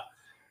fire.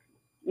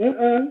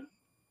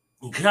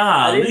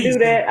 God, I didn't do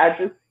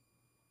that.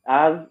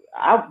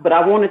 But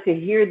I wanted to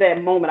hear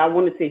that moment. I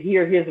wanted to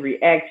hear his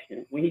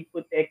reaction when he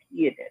put that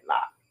key in that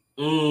lock.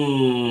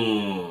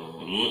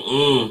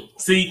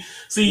 See,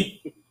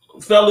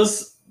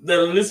 fellas that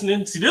are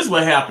listening, see, this is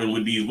what happened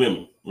with these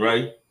women,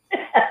 right?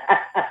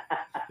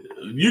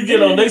 You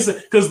get on, they say,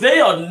 because they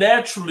are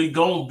naturally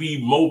gonna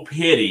be more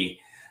petty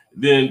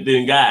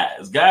than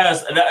guys.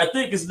 Guys, and I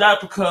think it's not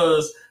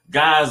because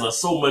guys are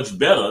so much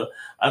better.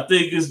 I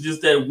think it's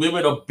just that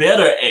women are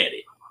better at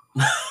it.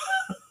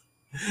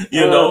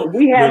 You know,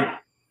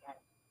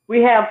 we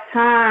have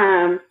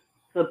time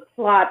to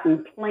plot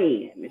and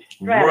plan and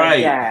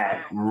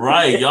strategize.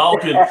 Right. Y'all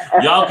can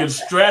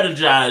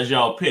strategize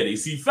y'all petty.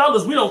 See,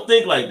 fellas, we don't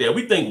think like that.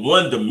 We think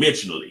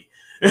one-dimensionally.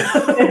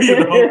 You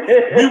know,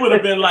 we would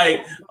have been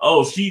like,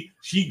 "Oh, she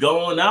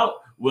going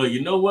out. Well,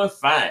 you know what?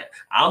 Fine.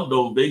 I'm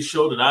gonna make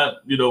sure that I,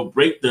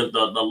 break the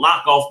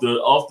lock off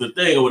the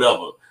thing or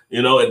whatever.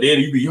 You know, and then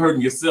you be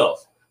hurting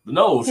yourself." But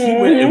no, she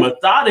went and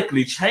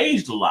methodically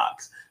changed the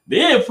locks,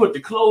 then put the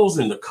clothes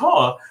in the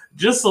car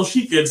just so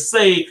she could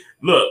say,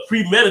 "Look,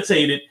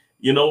 premeditated.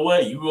 You know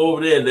what? You go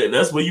over there.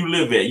 That's where you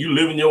live at. You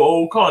live in your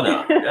old car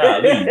now."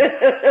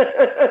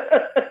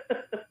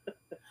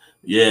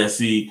 Yeah.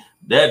 See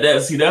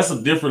that's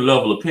a different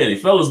level of petty,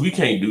 fellas. We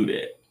can't do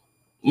that.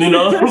 You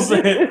know what I'm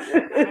saying?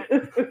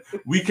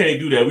 We can't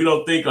do that. We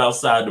don't think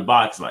outside the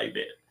box like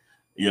that.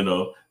 You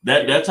know,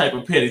 that type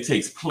of petty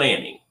takes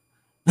planning.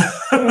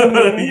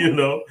 You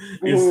know,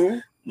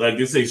 it's like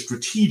they say,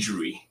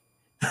 strategery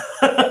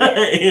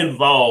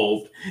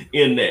involved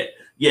in that.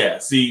 Yeah,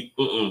 see,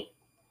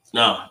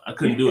 no, I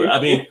couldn't do it. I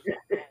mean,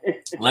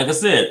 like I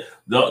said,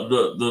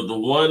 the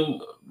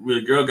one where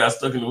the girl got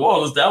stuck in the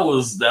wall, that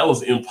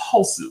was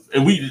impulsive.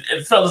 And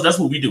fellas, that's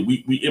what we do.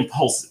 We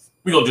impulsive.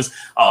 We gonna just,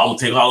 I'm gonna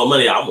take all the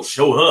money, I'm gonna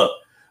show her.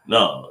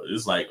 No,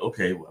 it's like,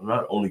 okay, well, I'm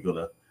not only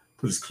gonna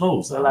put his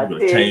clothes on, I'm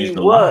gonna change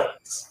the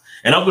lights.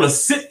 And I'm gonna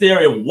sit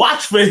there and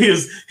watch for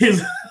his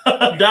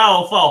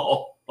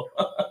downfall.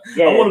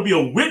 Yes. I want to be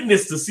a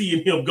witness to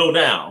seeing him go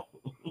down.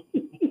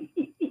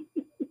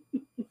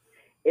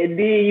 And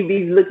then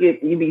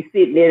you be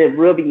sitting there and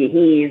rubbing your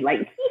hands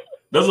like.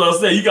 That's what I'm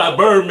saying. You got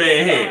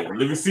Birdman hands.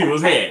 Let me see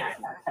what's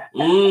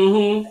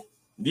happening.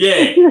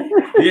 Yeah.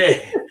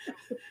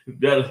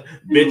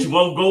 Bet you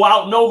won't go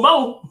out no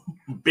more.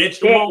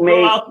 Bet you won't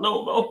go out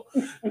no more.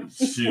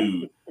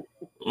 Shoot.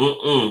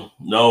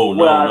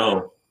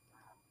 No.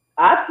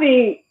 I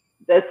think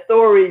the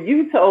story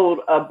you told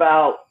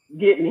about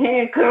getting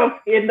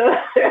handcuffed in the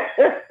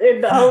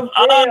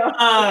hotel.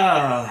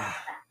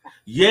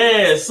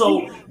 Yeah,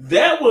 so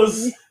that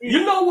was,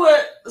 you know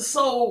what?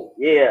 So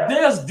yeah,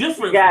 there's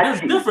different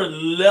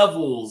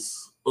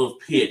levels of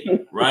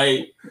petty,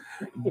 right?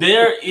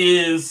 There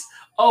is,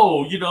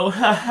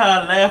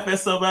 laugh at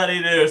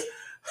somebody. There's,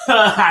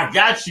 I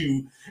got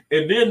you.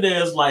 And then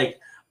there's like,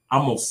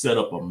 I'm going to set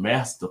up a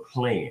master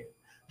plan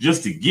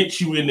just to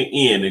get you in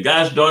the end. And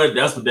gosh darn it,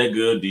 that's what that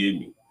girl did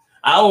me.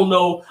 I don't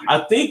know. I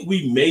think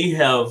we may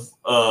have,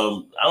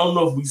 I don't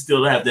know if we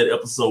still have that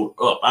episode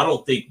up. I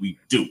don't think we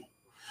do.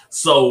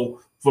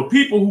 So for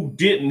people who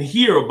didn't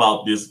hear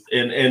about this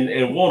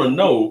and want to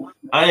know,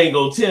 I ain't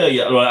going to tell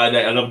y'all.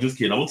 And I'm just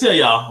kidding. I'm going to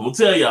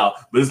tell y'all.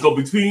 But it's going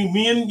to be between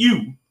me and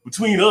you,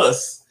 between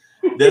us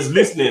that's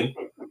listening.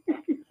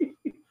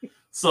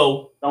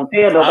 So don't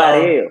tell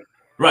nobody else.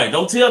 Right.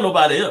 Don't tell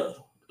nobody else.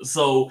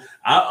 So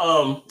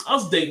I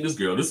was dating this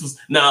girl. This was,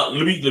 now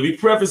let me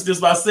preface this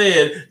by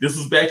saying this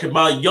was back in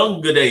my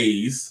younger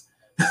days,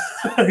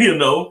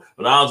 when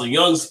I was a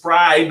young,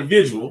 spry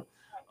individual.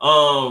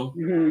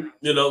 You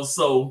know,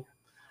 so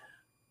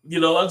I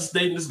was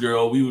dating this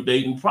girl. We were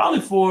dating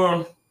probably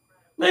for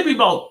maybe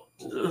about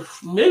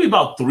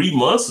 3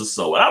 months or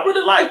so. And I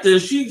really liked her.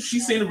 She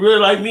seemed to really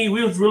like me.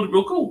 We was really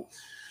real cool.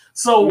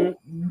 So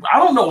I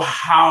don't know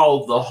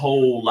how the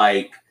whole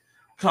like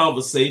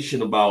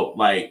conversation about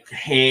like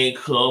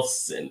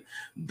handcuffs and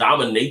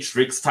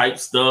dominatrix type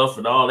stuff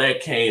and all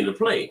that came to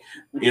play,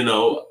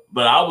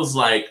 but I was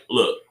like,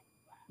 look,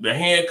 the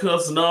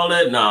handcuffs and all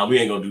that, nah, we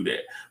ain't gonna do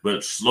that.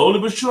 But slowly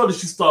but surely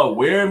she started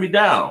wearing me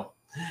down.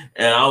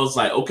 And I was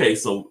like, okay,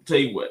 so tell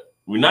you what,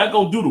 we're not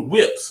gonna do the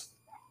whips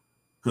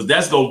because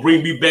that's gonna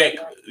bring me back,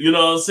 you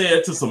know what I'm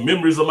saying, to some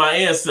memories of my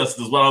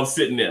ancestors while I'm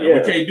sitting there. Yeah.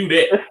 We can't do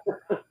that.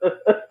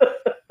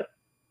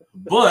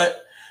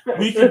 But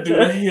we can do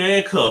the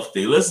handcuff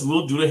thing.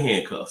 We'll do the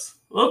handcuffs.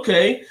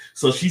 Okay.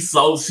 So she's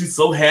so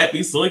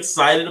happy, so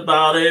excited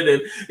about it.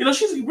 And,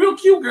 she's a real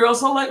cute girl.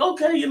 So I'm like,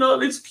 okay,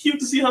 it's cute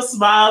to see her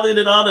smiling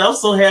and all that. I'm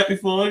so happy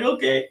for her.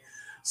 Okay.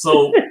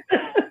 So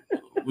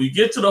we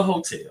get to the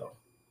hotel.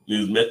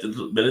 We met at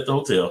the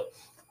hotel.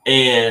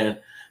 And,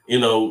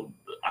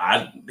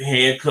 I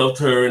handcuffed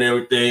her and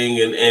everything.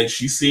 And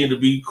she seemed to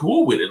be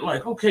cool with it. I'm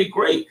like, okay,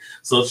 great.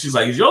 So she's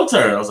like, it's your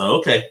turn. I was like,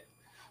 okay.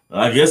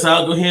 I guess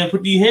I'll go ahead and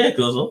put these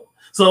handcuffs on.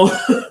 So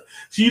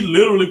she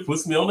literally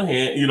puts me on the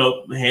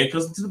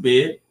handcuffs into the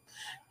bed.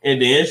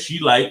 And then she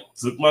like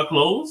took my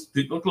clothes,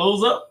 picked my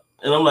clothes up.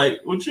 And I'm like,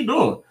 what you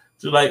doing?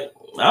 She's like,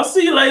 I'll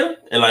see you later.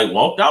 And like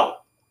walked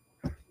out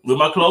with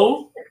my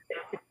clothes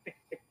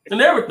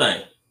and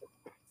everything.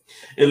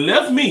 It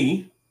left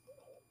me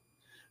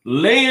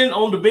laying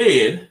on the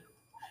bed,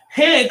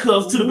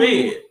 handcuffed to the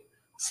bed,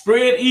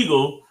 spread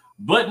eagle,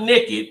 butt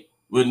naked,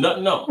 with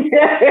nothing on.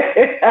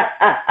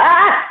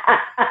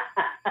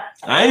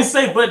 I ain't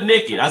say butt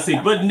naked. I say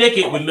butt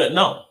naked with nothing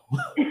on.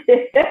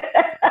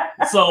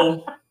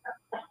 So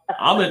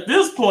I'm at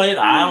this point,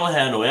 I don't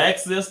have no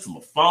access to my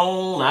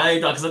phone. I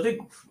ain't because I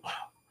think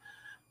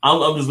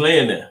I'm just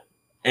laying there.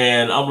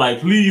 And I'm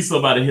like, please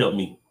somebody help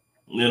me.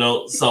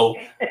 So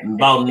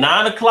about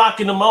 9:00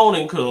 in the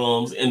morning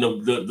comes and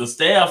the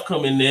staff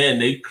come in there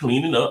and they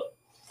cleaning up.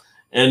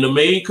 And the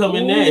maid come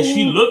in there and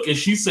she look and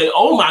she said,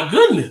 oh my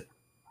goodness.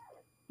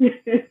 You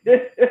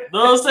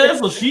know what I'm saying?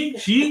 So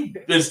she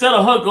instead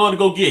of her going to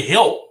go get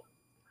help,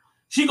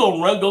 she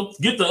gonna go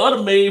get the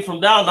other maid from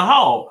down the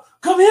hall.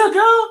 Come here,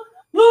 girl.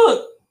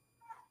 Look.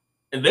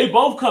 And they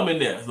both come in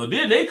there. So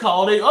then they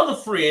call their other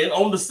friend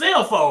on the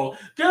cell phone.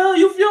 Girl,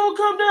 you don't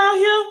come down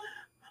here.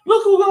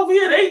 Look who over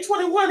here at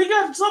 821. He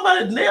got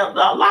somebody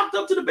locked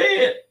up to the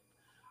bed.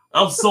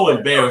 I'm so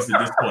embarrassed at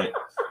this point.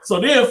 So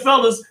then,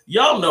 fellas,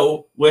 y'all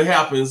know what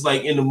happens.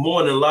 Like in the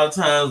morning, a lot of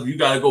times you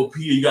gotta go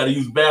pee, you gotta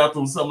use the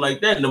bathroom, something like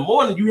that. In the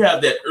morning, you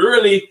have that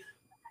early,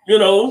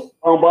 boom.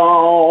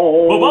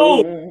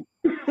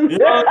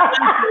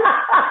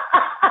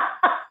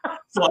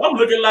 So I'm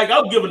looking like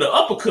I'm giving an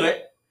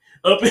uppercut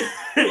up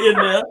in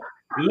there,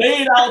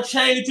 laid out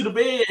chained to the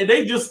bed, and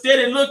they just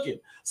steady looking.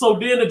 So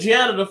then the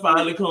janitor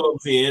finally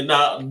comes in.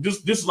 Now,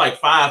 this is like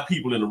 5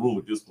 people in the room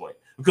at this point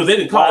because they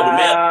didn't call the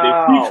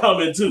man. They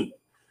coming too.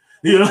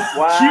 She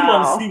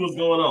want to see what's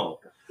going on.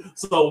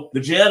 So the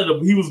janitor,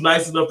 he was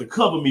nice enough to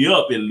cover me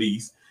up at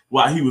least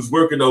while he was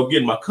working on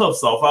getting my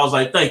cuffs off. I was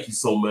like, thank you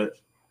so much.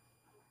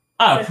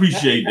 I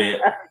appreciate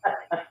that.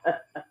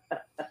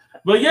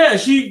 But yeah,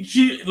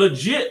 she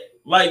legit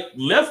like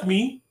left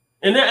me.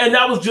 And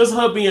that was just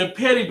her being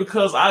petty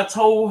because I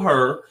told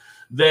her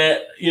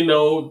that,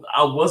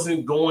 I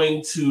wasn't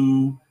going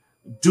to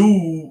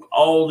do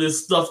all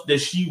this stuff that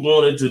she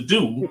wanted to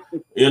do.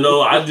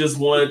 I just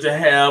wanted to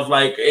have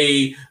like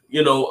a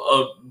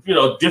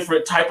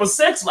different type of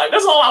sex life.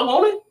 That's all I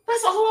wanted.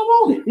 That's all I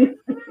wanted.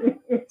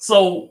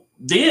 So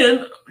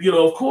then,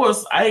 of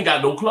course, I ain't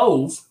got no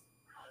clothes.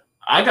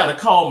 I got to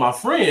call my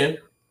friend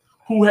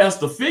who has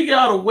to figure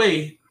out a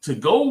way to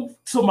go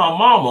to my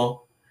mama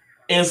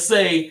and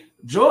say,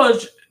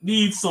 George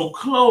needs some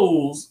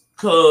clothes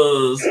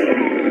because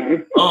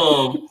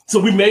so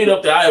we made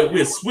up that we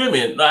were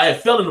swimming. I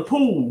had fell in the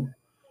pool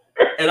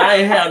and I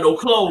ain't had no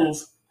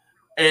clothes.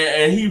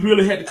 And he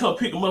really had to come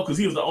pick him up because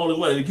he was the only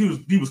one. And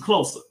he was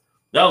closer.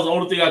 That was the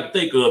only thing I could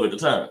think of at the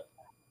time.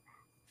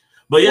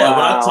 But yeah, when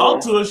I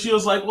talked to her, she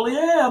was like, well,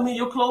 yeah, I mean,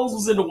 your clothes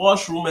was in the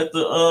washroom at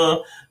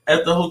the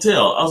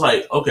hotel. I was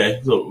like,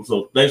 okay,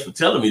 so thanks for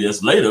telling me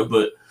this later,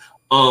 but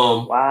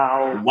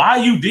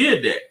why you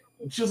did that?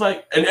 She was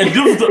like, and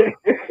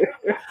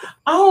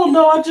I don't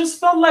know. I just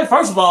felt like,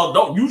 first of all,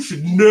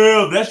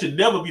 that should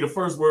never be the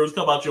first words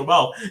come out your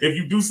mouth if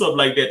you do something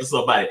like that to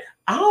somebody.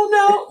 I don't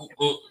know.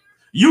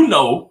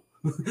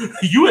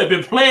 You have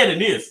been planning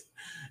this,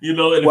 and if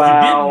you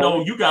didn't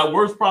know, you got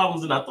worse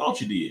problems than I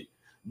thought you did.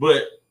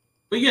 But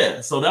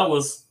yeah, so that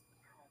was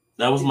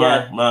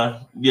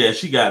my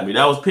she got me.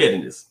 That was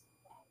pettiness.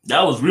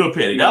 That was real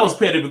petty. That was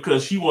petty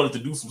because she wanted to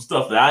do some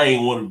stuff that I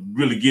ain't want to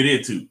really get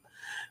into.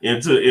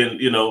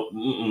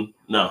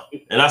 No.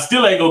 And I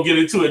still ain't gonna get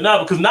into it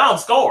now because now I'm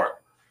scarred.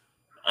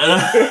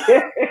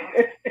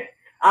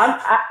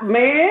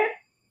 Man,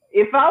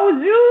 if I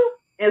was you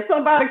and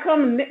somebody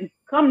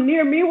come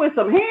near me with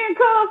some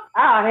handcuffs,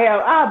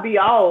 I'll be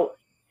all,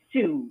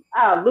 shoot,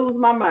 I'll lose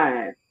my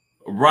mind.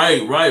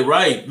 Right.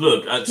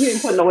 Look, you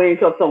ain't put no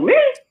handcuffs on me.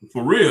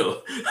 For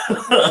real.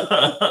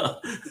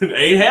 It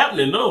ain't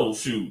happening, no,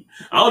 shoot.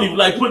 I don't even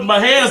like putting my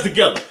hands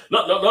together.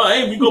 No, I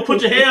ain't even gonna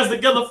put your hands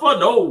together for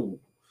no.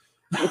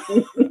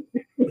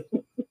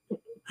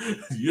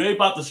 You ain't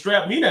about to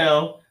strap me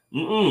down.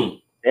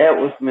 Mm-mm. That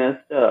was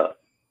messed up.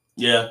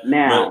 Yeah.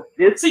 Now,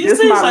 this seems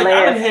like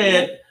I done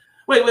had.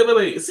 Wait.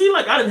 It seems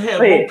like I didn't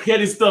have more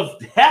petty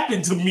stuff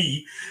happen to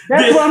me.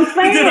 That's what I'm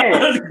saying.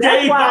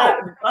 That's why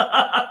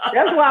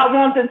I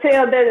wanted to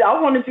tell that.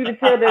 I wanted you to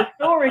tell that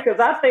story because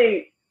I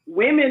think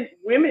women.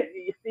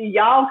 You see,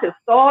 y'all can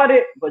start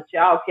it, but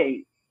y'all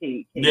can't.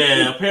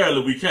 Yeah,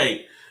 apparently we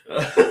can't.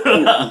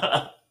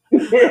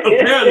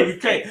 Apparently we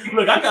can't.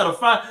 Look, I gotta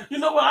find. You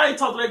know what? I ain't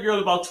talked to that girl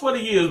in about 20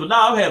 years, but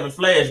now I'm having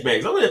flashbacks.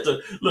 I'm gonna have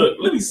to look.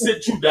 Let me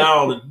sit you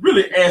down and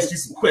really ask you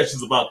some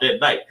questions about that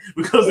night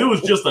because it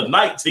was just a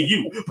night to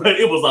you, but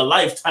it was a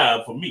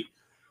lifetime for me.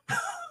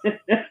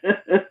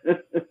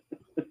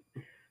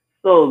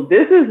 So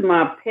this is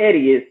my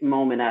pettiest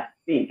moment, I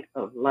think,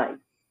 of life,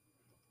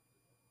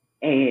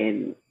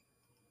 and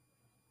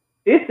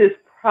this is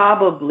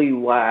probably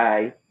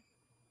why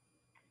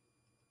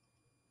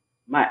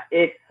my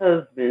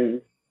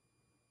ex-husband's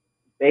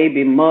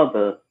baby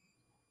mother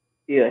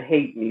still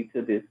hate me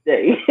to this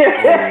day.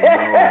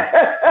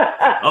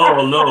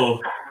 Oh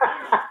no.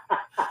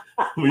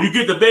 When you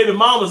get the baby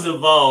mamas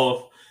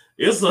involved,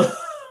 it's a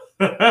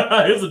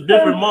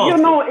different monster.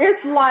 You know,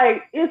 it's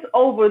like it's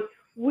over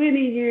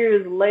 20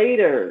 years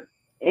later,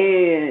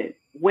 and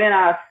when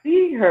I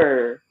see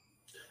her,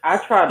 I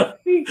try to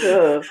speak to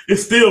her.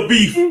 It's still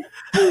beef. She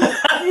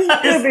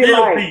still be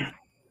like beef.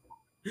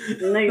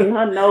 Leaning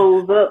her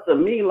nose up to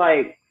me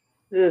like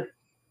this.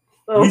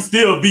 So, we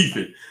still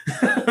beefing.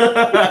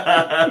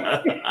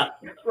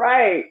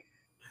 Right.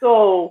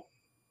 So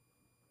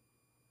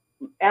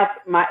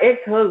after my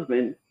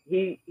ex-husband,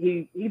 he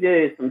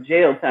did some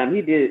jail time.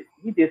 He did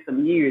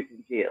some years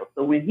in jail.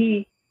 So when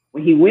he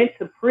went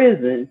to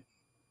prison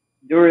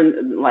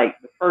during like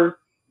the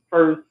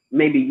first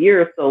maybe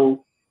year or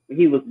so when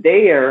he was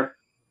there,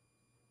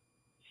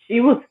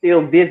 she was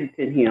still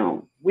visiting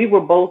him. We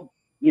were both,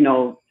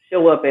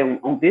 show up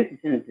on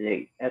visiting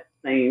day at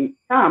the same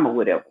time or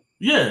whatever.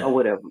 Yeah. Or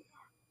whatever.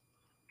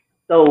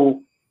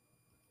 So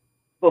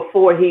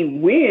before he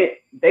went,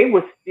 they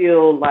were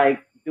still like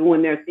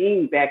doing their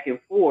thing back and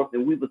forth,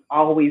 and we was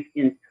always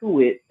into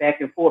it back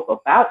and forth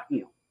about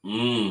him.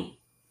 Mm.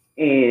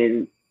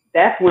 And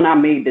that's when I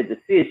made the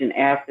decision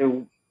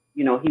after,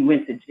 he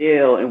went to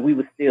jail and we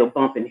were still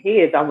bumping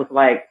heads. I was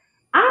like,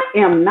 I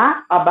am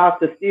not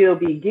about to still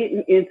be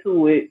getting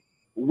into it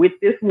with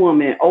this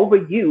woman over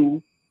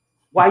you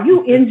while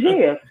you in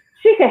jail.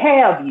 She could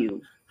have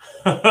you.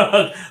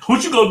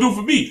 What you gonna do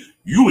for me?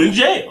 You in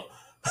jail.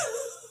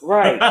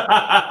 Right.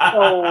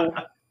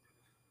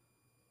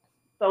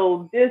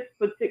 So this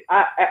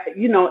particular,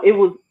 it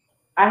was,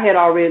 I had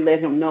already let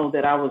him know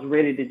that I was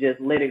ready to just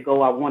let it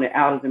go. I wanted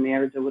out of the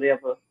marriage or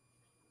whatever.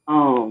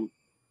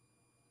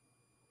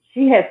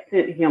 She had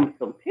sent him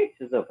some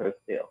pictures of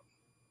herself.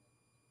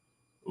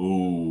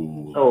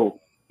 Ooh. So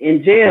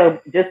in jail,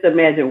 just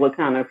imagine what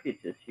kind of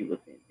pictures she was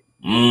sending.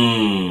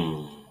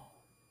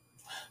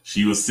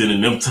 She was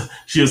sending them.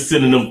 She was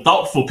sending them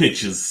thoughtful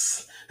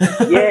pictures.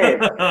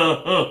 Yes.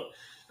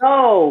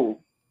 So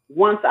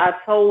once I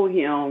told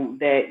him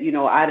that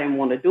I didn't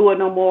want to do it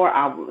no more,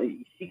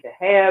 she could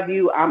have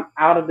you. I'm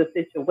out of the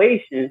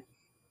situation.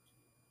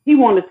 He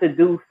wanted to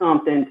do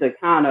something to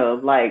kind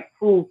of like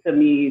prove to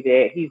me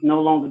that he's no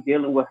longer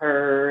dealing with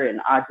her, and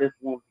I just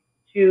want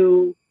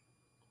you.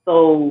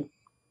 So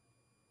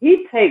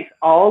he takes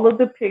all of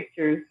the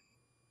pictures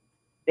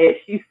that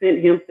she sent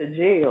him to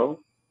jail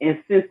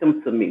and sent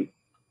them to me.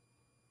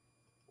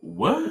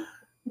 What?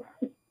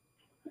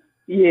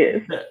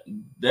 Yes.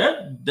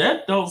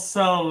 That don't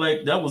sound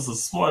like that was a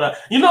smart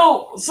idea.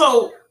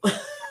 So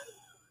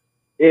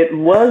it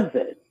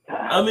wasn't.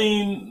 I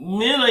mean,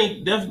 men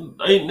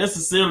ain't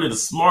necessarily the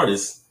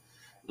smartest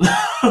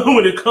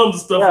when it comes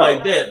to stuff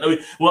like that. I mean,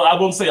 well, I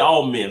won't say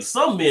all men.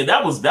 Some men,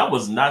 that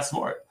was not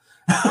smart.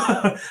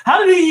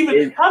 How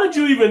did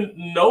you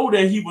even know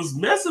that he was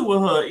messing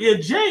with her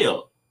in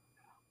jail?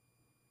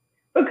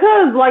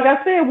 Because, like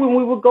I said, when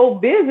we would go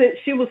visit,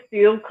 she was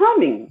still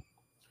coming.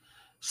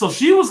 So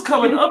she was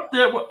coming up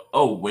there.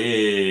 Oh,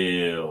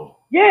 well.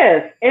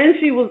 Yes, and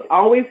she was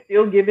always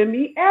still giving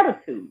me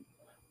attitude.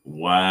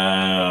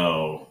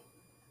 Wow.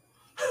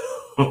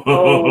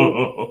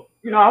 So,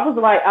 I was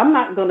like, I'm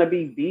not going to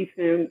be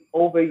beefing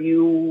over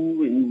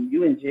you and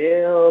you in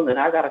jail, and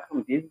I got to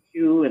come visit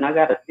you, and I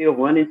got to still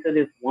run into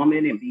this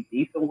woman and be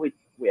beefing with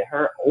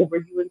her over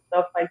you and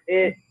stuff like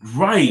that.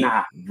 Right.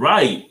 Nah.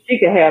 Right. She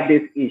could have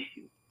this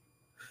issue.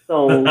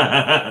 So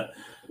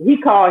he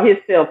called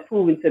himself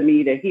proving to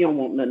me that he don't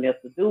want nothing else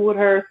to do with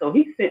her. So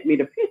he sent me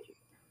the pictures.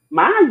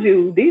 Mind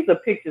you, these are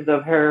pictures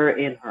of her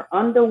in her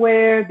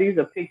underwear. These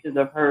are pictures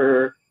of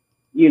her,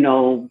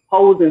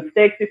 posing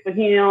sexy for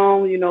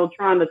him,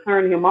 trying to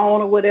turn him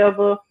on or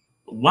whatever.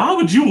 Why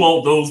would you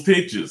want those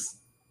pictures?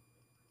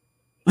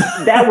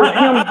 That was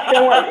him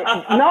showing.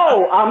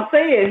 No, I'm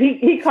saying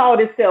he called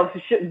himself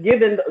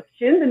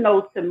sending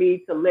those to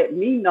me to let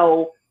me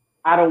know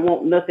I don't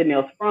want nothing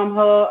else from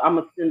her. I'm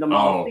gonna send them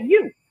all to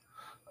you.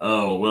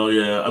 Oh well,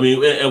 yeah. I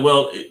mean,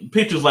 well,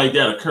 pictures like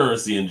that are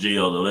currency in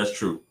jail, though. That's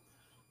true.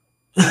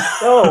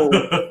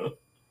 So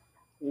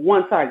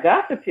once I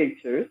got the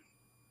pictures,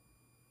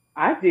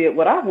 I did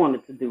what I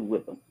wanted to do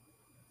with them.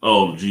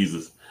 Oh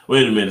Jesus!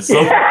 Wait a minute.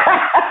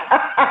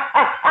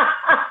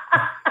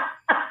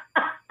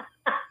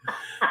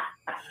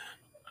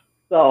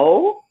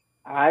 So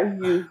I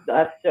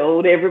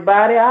showed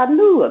everybody I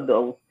knew of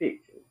those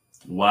pictures.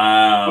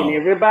 Wow. And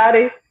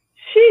everybody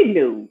she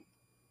knew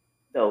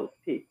those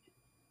pictures.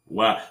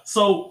 Wow.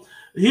 So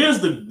here's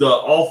the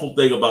awful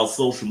thing about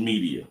social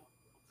media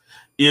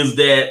is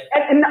that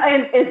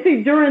and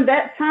see, during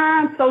that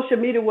time, social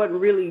media wasn't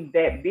really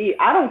that big.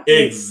 I don't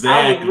think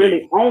I was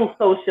really on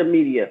social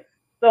media.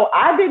 So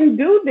I didn't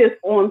do this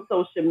on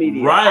social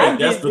media. Right.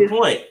 That's the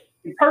point.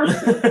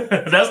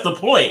 That's the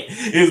point.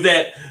 Is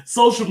that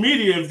social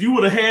media, if you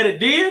would have had it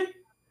then,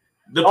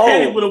 the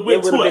petty would have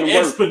went to an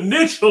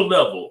exponential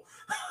level.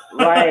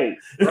 Right.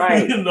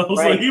 You know,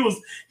 right. So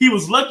he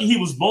was lucky he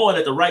was born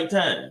at the right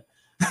time.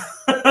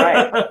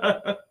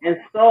 Right. And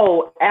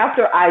so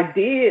after I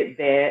did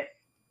that,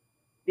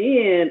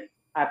 then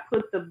I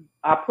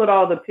put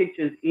all the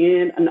pictures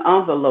in an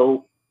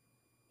envelope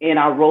and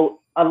I wrote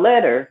a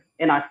letter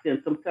and I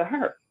sent them to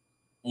her.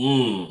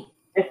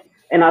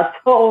 And I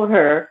told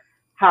her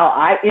how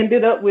I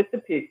ended up with the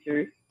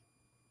pictures.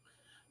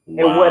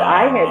 Wow. And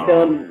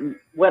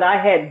what I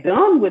had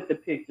done with the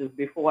pictures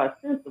before I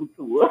sent them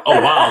to her.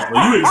 Oh wow!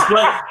 So you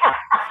explain.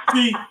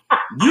 See,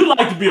 you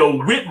like to be a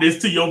witness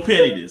to your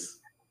pettiness.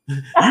 You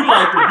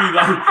like to be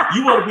like,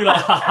 you want to be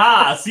like, ha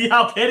ha! See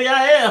how petty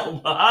I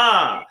am,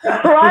 ha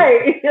ha!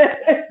 Right.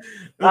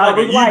 Like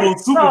an evil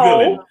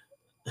supervillain.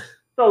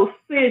 So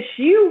since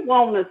you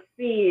want to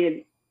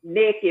send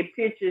naked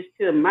pictures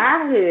to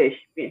my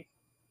husband,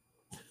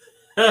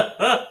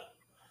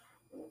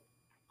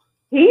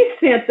 he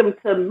sent them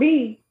to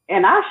me,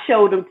 and I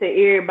showed them to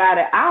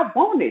everybody I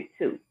wanted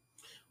to.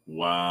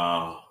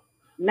 Wow.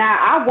 Now,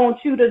 I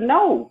want you to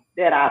know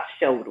that I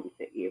showed them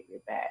to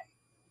everybody.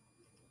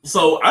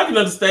 So I can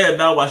understand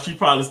now why she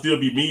probably still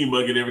be mean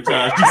mugging every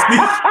time she sees.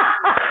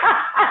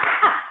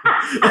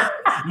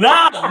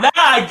 Now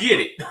I get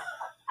it.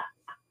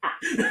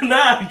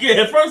 Now I get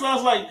it. At first I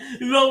was like,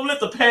 let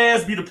the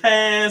past be the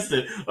past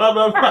and blah,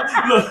 blah, blah.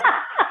 Look.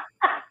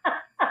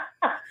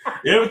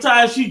 Every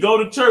time she go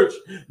to church,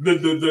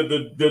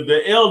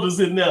 the elders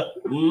in there,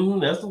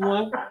 that's the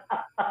one.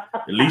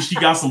 At least she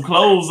got some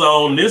clothes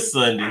on this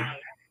Sunday.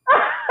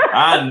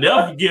 I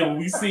never forget when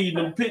we seen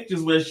them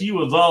pictures where she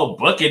was all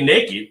bucket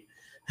naked.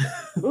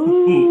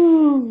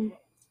 Ooh,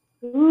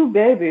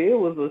 baby, it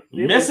was a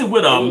messing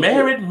with a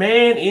married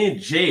man in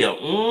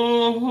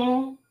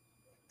jail.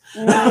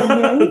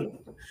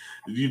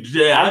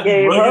 Yeah, I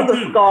gave her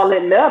the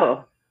scarlet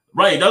letter.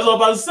 Right, that's what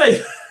I'm about to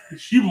say.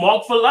 She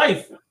marked for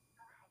life.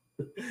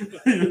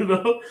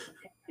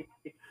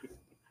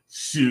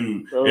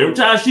 Shoot. Every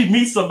time she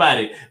meets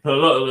somebody,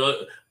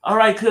 all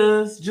right,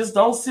 cuz, just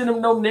don't send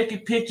them no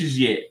naked pictures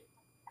yet.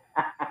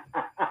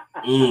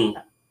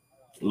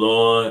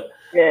 Lord.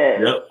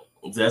 Yeah. Yep.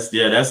 That's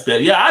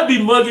that. Yeah, I'd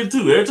be mugging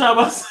too. Every time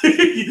I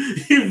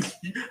see you,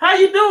 how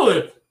you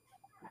doing?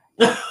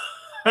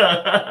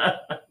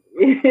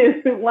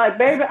 It's like,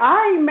 baby,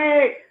 I ain't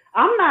mad.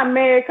 I'm not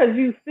mad because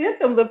you sent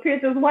them the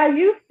pictures. Why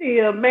you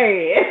still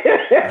mad?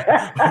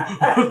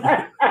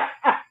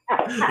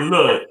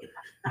 Look,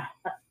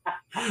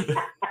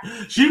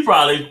 she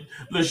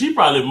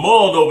probably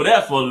mulled over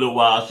that for a little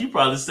while. She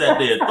probably sat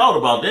there and thought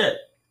about that.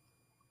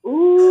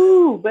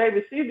 Ooh,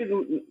 baby, she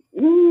didn't.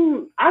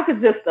 I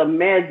could just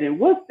imagine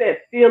what's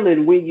that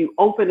feeling when you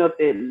open up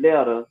that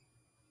letter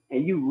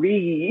and you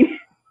read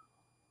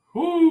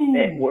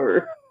that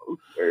word.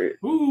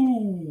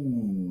 Ooh.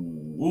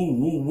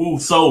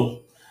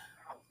 So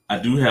I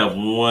do have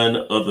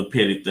one other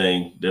petty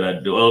thing that I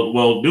do.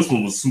 Well, this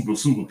one was super,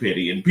 super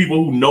petty. And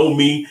people who know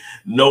me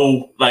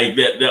know like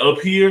that up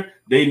here,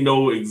 they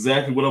know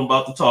exactly what I'm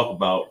about to talk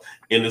about.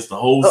 And it's the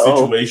whole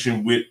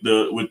situation with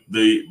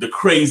the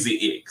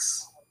crazy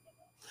ex.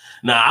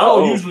 Now I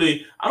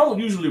don't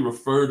usually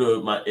refer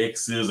to my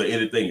exes or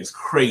anything as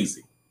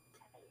crazy.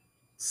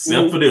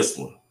 Except for this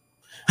one.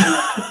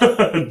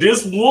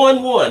 This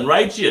one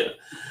right here.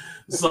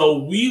 So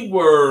we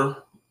were,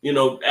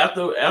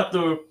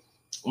 after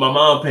my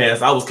mom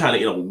passed, I was kind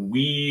of in a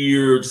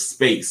weird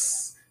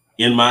space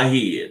in my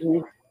head.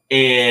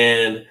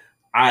 And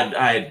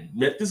I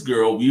met this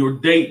girl, we were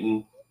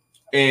dating,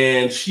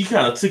 and she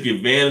kind of took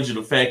advantage of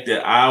the fact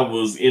that I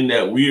was in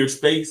that weird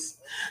space.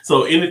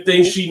 So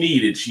anything she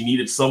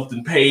needed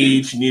something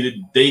paid, she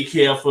needed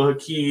daycare for her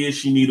kids,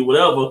 she needed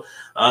whatever.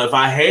 If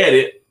I had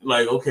it,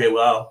 like, okay,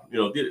 well,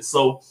 did it.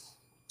 So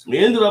we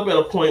ended up at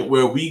a point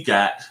where we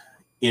got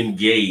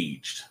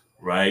engaged,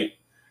 right?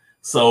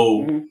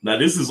 So now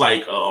this is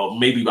like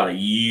maybe about a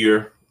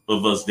year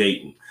of us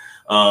dating.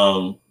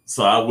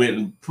 So I went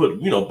and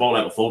bought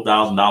like a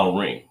 $4,000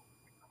 ring.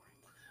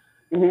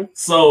 Mm-hmm.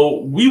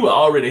 So we were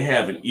already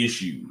having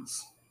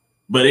issues,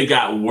 but it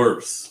got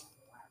worse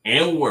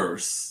and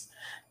worse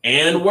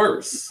and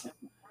worse.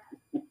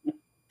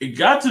 It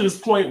got to this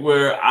point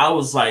where I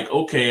was like,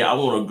 okay, I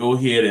want to go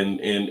ahead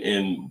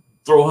and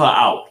throw her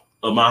out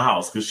of my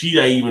house, because she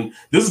ain't even,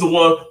 this is the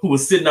one who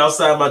was sitting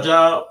outside my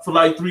job for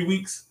like 3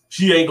 weeks.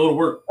 She ain't go to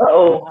work.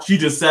 Uh-oh. She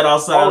just sat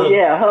outside.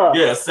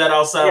 Sat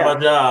outside my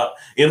job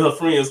in her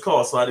friend's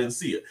car, so I didn't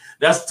see it.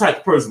 That's the type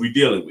of person we're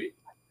dealing with.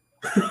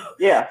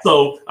 Yeah.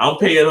 So I'm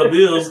paying her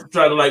bills,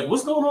 trying to like,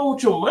 what's going on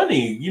with your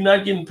money? You're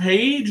not getting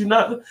paid. You're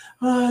not.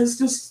 It's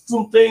just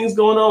some things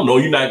going on. No,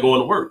 you're not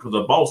going to work, because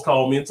the boss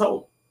called me and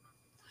told me.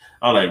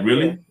 I'm like,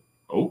 really? Yeah.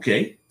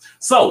 Okay.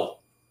 So,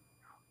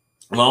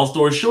 long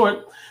story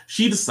short,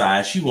 she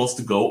decides she wants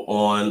to go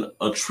on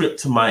a trip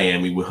to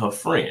Miami with her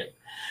friend.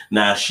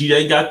 Now, she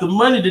ain't got the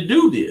money to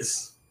do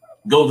this,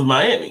 go to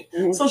Miami.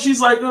 Mm-hmm. So she's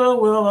like, oh,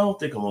 well, I don't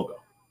think I'm going to go.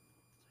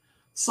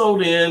 So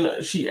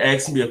then she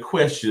asked me a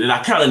question, and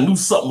I kind of knew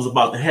something was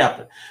about to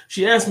happen.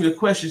 She asked me a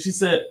question. She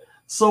said,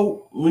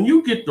 so when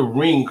you get the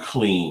ring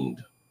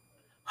cleaned,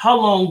 how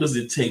long does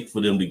it take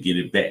for them to get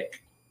it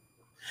back?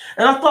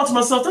 And I thought to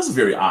myself, that's a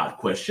very odd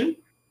question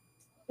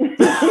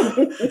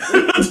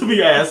to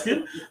be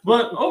asking.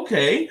 But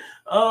okay,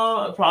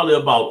 probably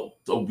about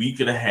a week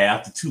and a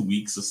half to 2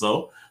 weeks or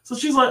so. So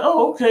she's like,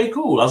 oh, okay,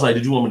 cool. I was like,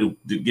 did you want me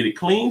to get it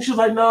clean? She's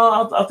like,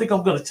 no, I think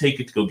I'm going to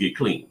take it to go get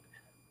clean.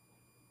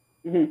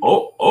 Mm-hmm.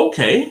 Oh,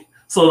 okay.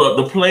 So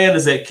the plan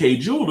is at K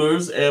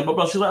Jewelers, and blah,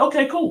 blah. She's like,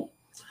 okay, cool.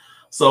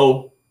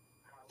 So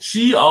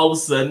she all of a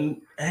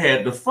sudden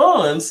had the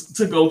funds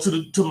to go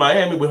to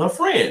Miami with her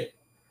friend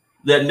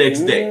that next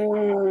day.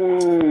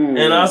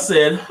 And I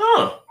said,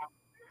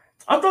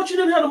 I thought you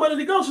didn't have the money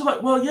to go. She's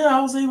like, well, yeah,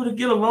 I was able to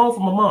get a loan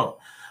from my mom.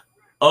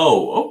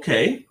 Oh,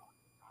 okay.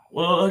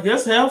 Well, I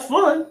guess have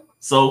fun.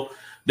 So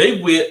they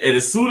went, and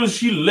as soon as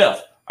she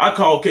left, I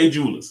called K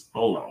Jewelers.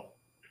 Hold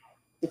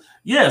on.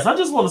 Yes, I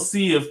just want to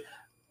see if,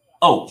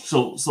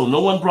 so no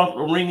one brought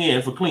the ring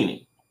in for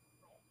cleaning.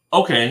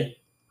 Okay.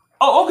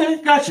 Oh,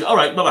 okay, got you. All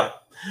right, bye-bye.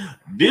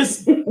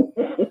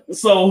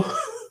 So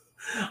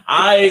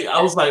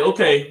I was like,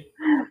 okay,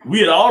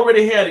 we had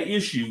already had an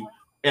issue,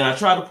 and I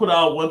tried to put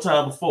out one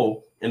time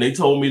before, and they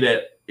told me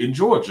that in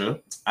Georgia,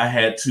 I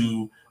had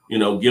to,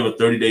 give a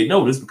 30-day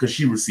notice because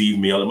she received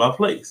mail at my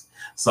place.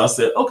 So I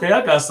said, okay,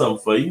 I got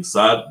something for you.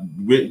 So I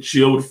went and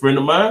chilled with a friend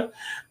of mine.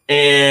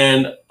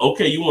 And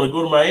okay, you want to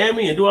go to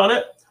Miami and do all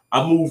that?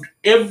 I moved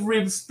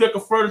every speck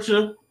of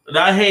furniture that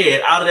I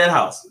had out of that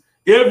house.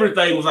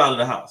 Everything was out of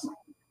the house.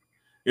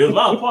 It was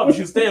my apartment.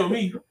 She was staying with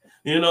me.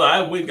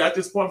 I went and got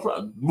this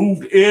apartment,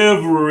 moved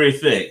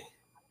everything,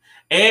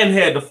 and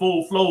had the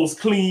full floors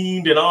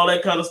cleaned and all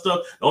that kind of stuff.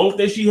 The only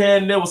thing she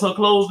had in there was her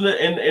clothes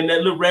and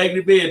that little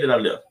raggedy bed that I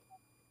left.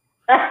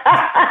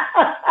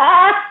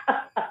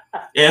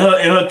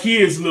 and her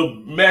kids' little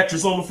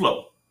mattress on the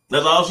floor.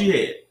 That's all she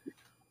had.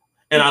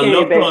 And I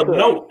left her a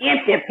note.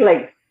 Empty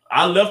place.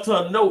 I left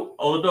her a note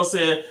on the door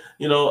saying,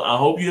 I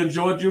hope you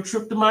enjoyed your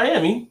trip to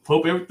Miami.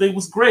 Hope everything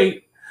was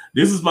great.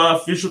 This is my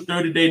official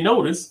 30-day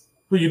notice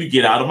for you to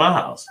get out of my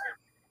house.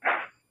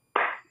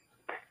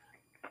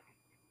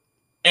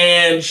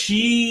 And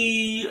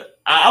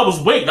I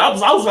was waiting. I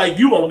was like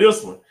you on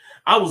this one.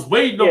 I was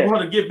waiting on her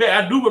to get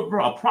back. I knew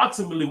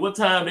approximately what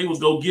time they was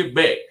going to get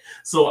back.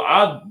 So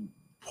I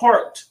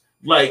parked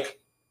like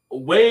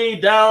way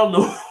down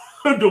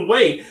the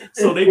way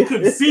so they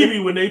couldn't see me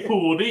when they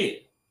pulled in.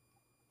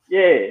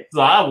 Yeah.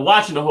 So I was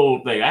watching the whole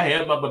thing. I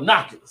had my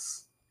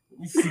binoculars. Let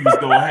me see what's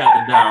going to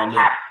happen down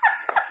there.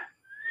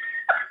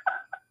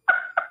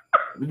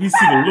 Let me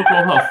see the look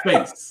on her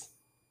face.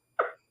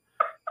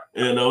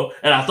 And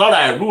I thought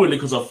I had ruined it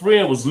because her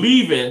friend was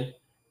leaving,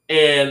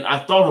 and I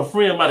thought her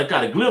friend might have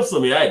got a glimpse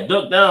of me. I had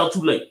ducked down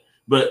too late,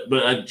 but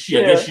I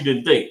guess she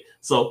didn't think.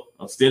 So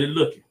I'm steady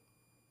looking.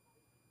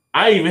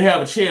 I didn't even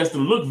have a chance to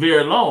look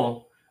very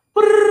long.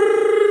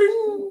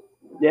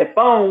 That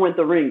phone went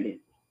to ringing.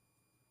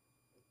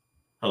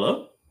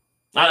 Hello?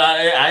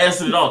 I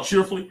answered it all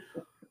cheerfully.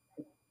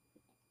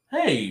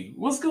 Hey,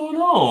 what's going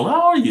on?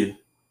 How are you?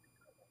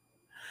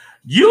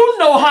 You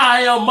know how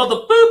I am, mother.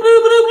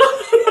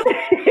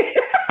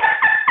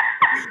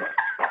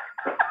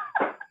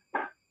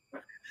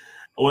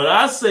 When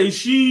I say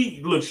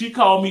she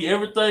called me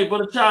everything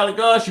but a child of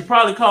God, she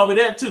probably called me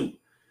that too.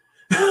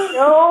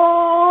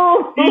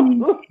 No. She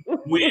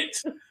went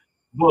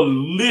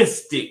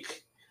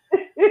ballistic.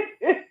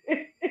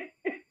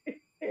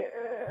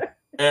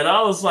 And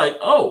I was like,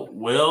 oh,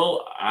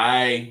 well,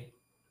 I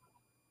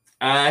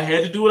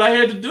had to do what I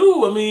had to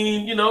do. I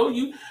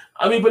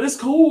mean, but it's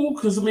cool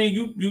because,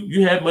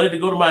 you had money to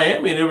go to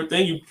Miami and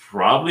everything. You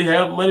probably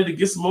have money to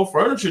get some more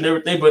furniture and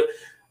everything, but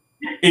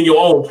in your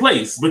own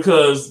place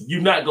because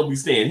you're not going to be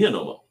staying here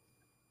no more.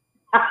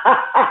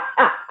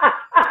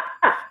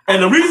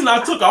 And the reason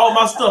I took all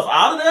my stuff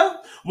out of there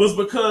was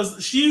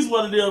because she's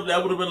one of them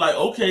that would have been like,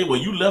 okay, well,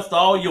 you left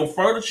all your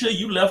furniture.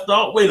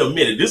 Wait a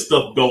minute, this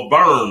stuff gonna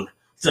burn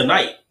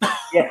tonight.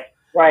 Yeah.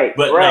 Right.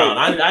 But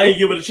right. no, I ain't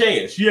give it a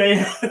chance. She ain't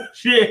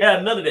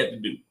had none of that to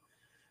do.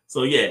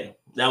 So yeah,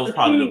 that was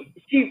probably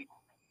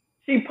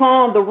she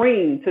pawned the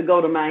ring to go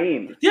to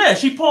Miami. Yeah,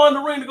 she pawned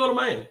the ring to go to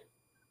Miami.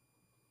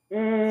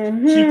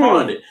 Mm-hmm. She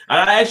pawned it.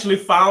 I actually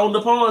found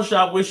the pawn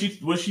shop where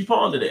she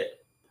pawned it at.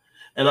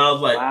 And I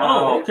was like, wow.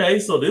 Oh, okay,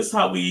 so this is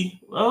how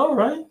we, all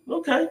right,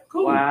 okay,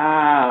 cool.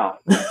 Wow.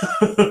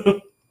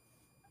 I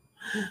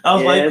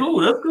was like,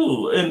 cool, that's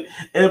cool. And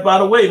by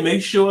the way,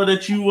 make sure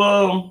that you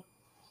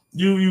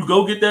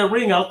go get that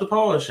ring out the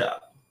pawn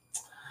shop.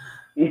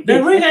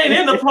 That ring ain't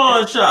in the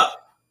pawn shop.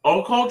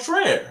 Au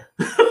contraire.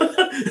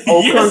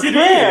 Yes,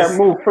 contraire,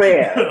 mon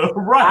frère.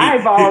 Right.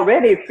 I've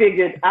already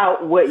figured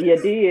out what you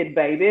did,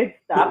 baby.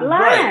 Stop lying.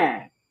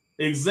 Right.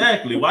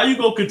 Exactly. Why you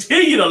gonna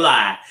continue to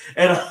lie?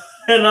 And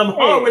I'm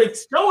already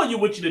showing you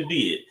what you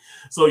did.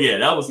 So yeah,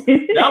 that was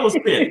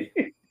petty.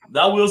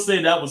 I will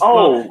say that was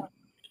fun.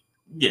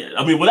 Yeah,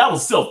 I mean, well, that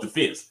was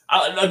self-defense.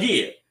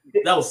 Again,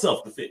 that was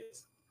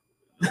self-defense.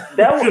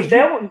 That was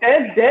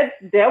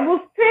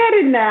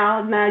petty.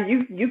 Now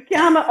you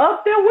kind of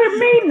up there with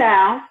me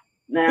now.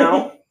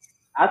 Now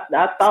I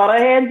thought I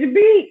had you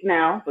beat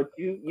now, but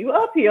you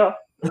up here.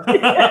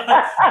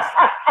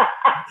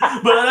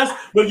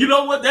 but you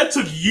know what? That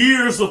took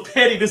years of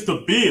pettiness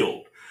to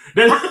build.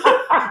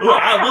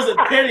 I wasn't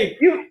petty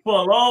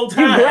for a long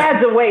time. You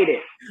graduated.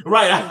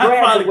 Right.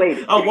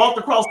 I walked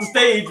across the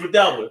stage with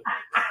that one.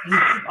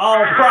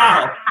 All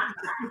proud.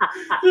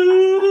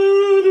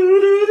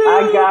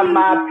 I got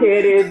my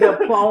petty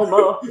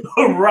diploma.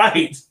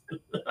 Right.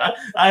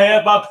 I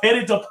had my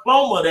petty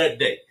diploma that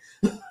day.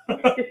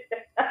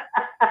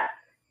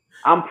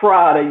 I'm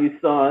proud of you,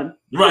 son.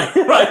 Right.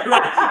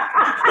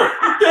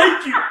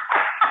 Thank you.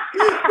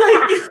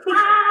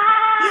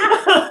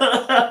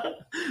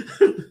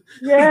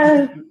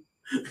 Yes.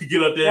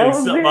 Get up there and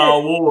accept my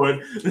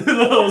award. You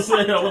know what I'm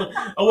saying?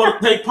 I want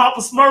to take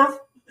Papa Smurf.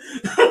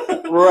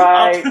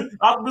 Right.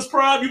 Optimus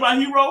Prime, you my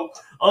hero.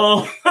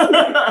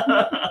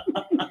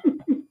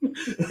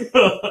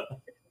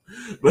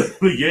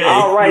 But yeah.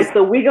 All right,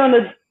 so we're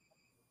gonna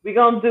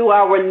do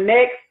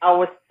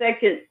our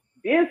second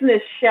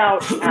business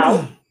shout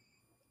out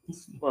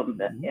from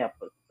the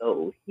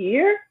episode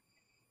here.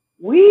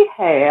 We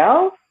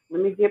have,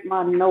 let me get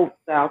my notes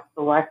out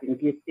so I can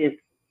get this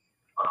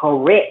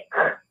correct.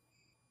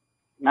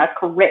 Not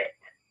correct.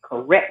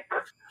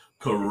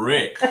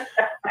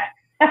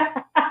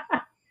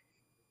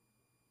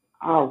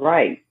 All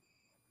right.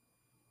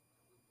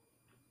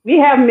 We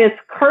have Miss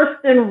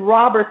Kirsten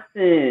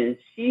Robertson.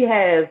 She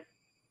has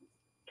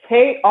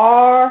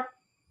KRO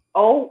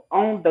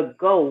on the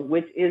Go,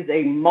 which is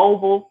a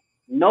mobile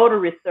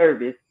notary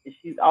service.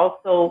 She's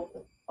also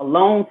a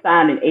loan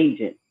signing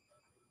agent.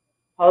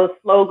 Her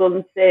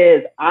slogan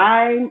says,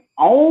 "I'm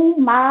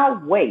on my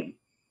way."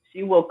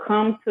 She will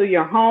come to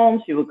your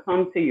home. She will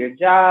come to your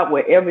job,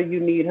 wherever you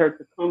need her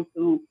to come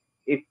to.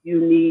 If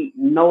you need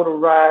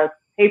notarized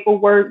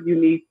paperwork, you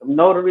need some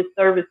notary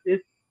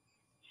services,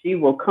 she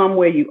will come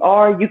where you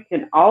are. You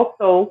can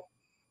also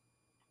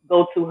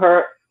go to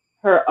her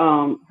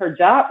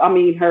job. I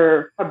mean,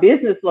 her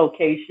business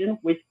location,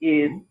 which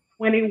is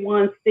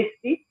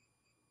 2160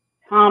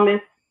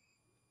 Thomas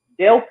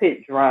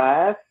Delpit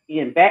Drive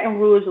in Baton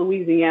Rouge,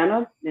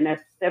 Louisiana, and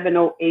that's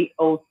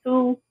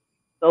 70802.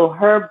 So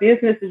her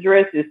business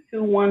address is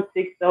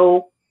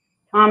 2160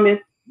 Thomas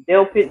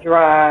Delpit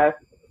Drive,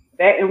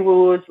 Baton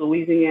Rouge,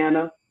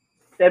 Louisiana,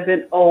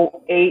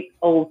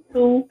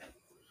 70802.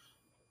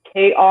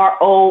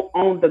 KRO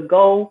on the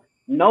Go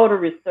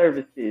Notary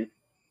Services.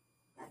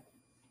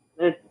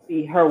 Let's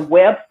see, her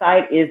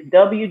website is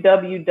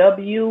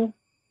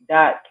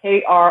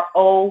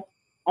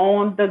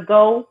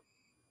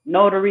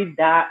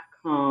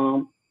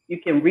www.kronthegonnotary.com. You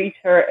can reach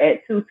her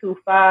at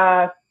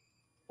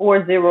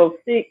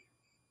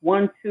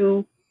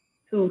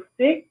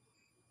 225-406-1226.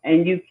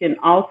 And you can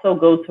also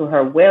go to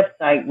her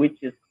website, which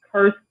is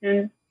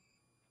Kirsten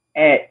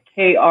at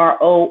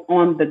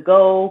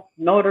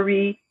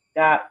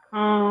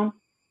kronthegonnotary.com.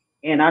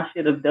 And I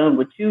should have done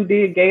what you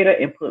did, Gator,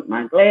 and put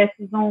my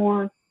glasses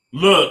on.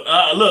 Look,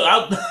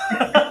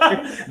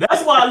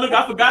 that's why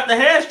I forgot the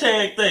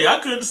hashtag thing. I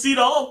couldn't see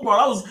the old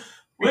part.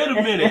 Wait a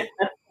minute.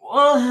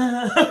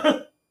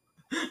 I'm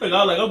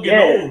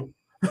getting old.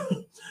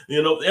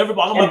 You know,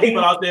 all my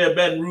people out there in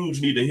Baton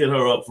Rouge need to hit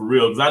her up for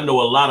real, because I know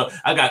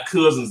I got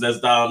cousins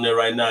that's down there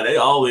right now. They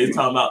always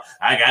talking about,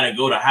 I got to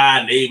go to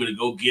High Neighbor to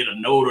go get a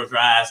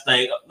notarized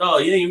thing. No,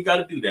 you ain't even got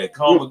to do that.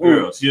 Call my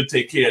girl. She'll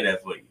take care of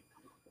that for you.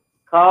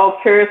 Call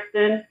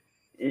Kirsten,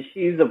 and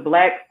she's a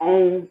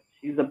black-owned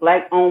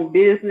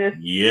business.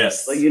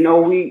 Yes. So, you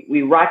know,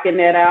 we rocking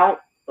that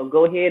out. So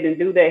go ahead and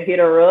do that. Hit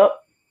her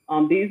up.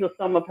 These are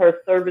some of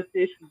her services.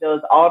 She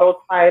does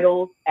auto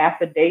titles,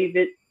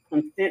 affidavits,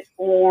 consent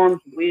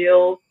forms,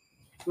 wills,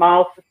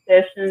 small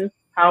successions,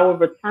 power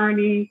of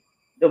attorney,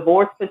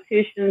 divorce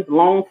petitions,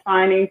 loan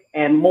signings,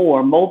 and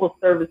more. Mobile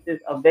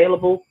services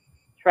available.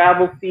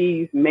 Travel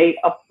fees may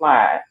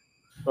apply.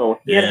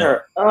 So hit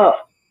her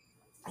up.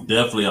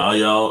 Definitely, all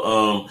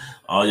y'all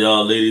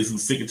ladies who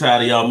sick and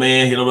tired of y'all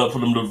man, hit them up for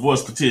them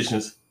divorce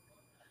petitions.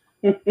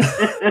 Go ahead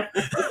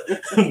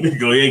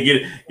and get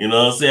it. You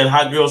know what I'm saying?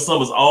 Hot girl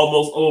summer's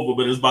almost over,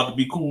 but it's about to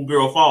be cool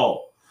girl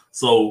fall.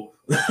 So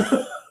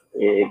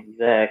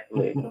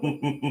exactly.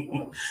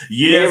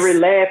 Yes. Mary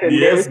laughing.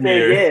 Yes,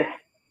 Mary said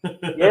yes.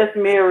 Yes,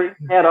 Mary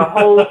had a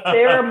whole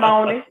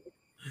ceremony.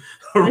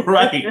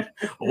 Right.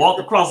 Walked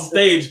across the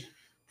stage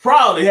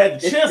proudly, had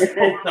the chest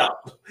poked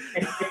out.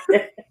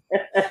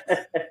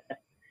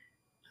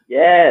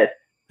 Yes.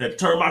 Had to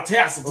turn my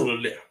tassel to the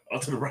left or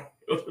to the right.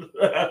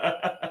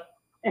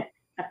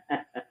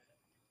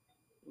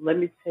 Let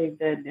me take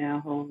that down.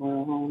 Hold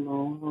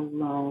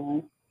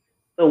on.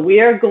 So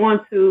we're going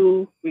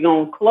to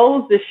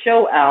close the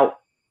show out.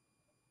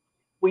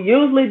 We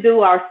usually do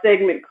our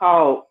segment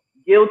called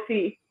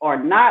Guilty or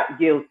Not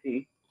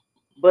Guilty,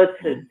 but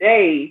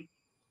today,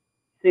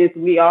 since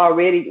we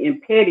already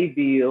in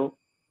Pettyville,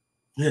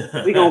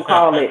 we're gonna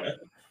call it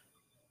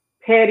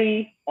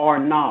Petty or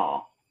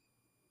Nah.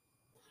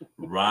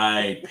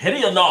 Right,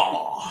 petty or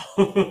nah.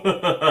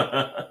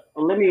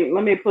 Let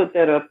me put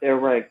that up there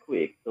right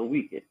quick so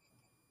we can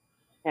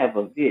have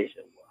a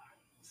visual.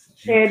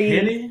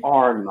 Petty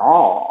or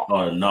nah?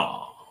 Or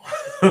nah.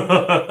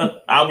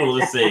 I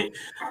will say,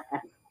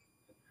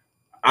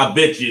 I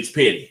bet you it's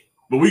petty,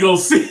 but we gonna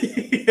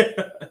see.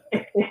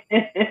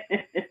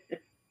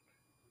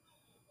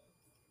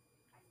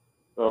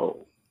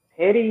 So,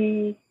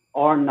 petty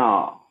or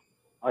nah?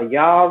 Are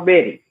y'all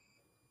ready?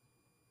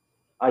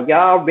 Are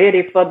y'all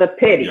ready for the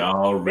petty?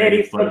 Y'all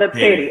ready for the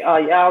petty? Are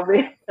y'all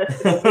ready for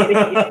the petty?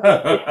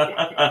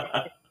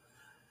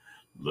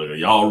 Look, are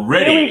y'all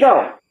ready? Here we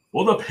go.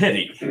 For the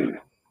petty.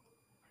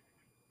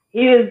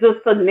 Here's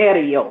the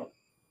scenario.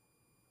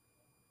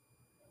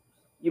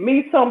 You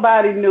meet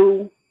somebody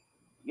new,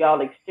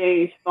 y'all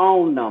exchange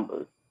phone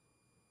numbers.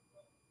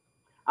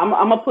 I'm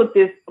gonna put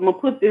this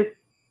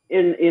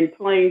in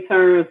plain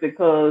terms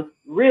because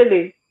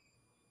really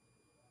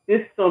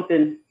this is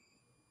something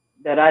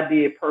that I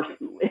did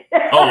personally.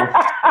 Oh.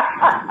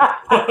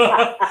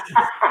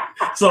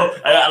 So,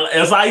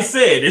 as I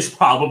said, it's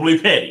probably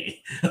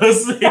petty.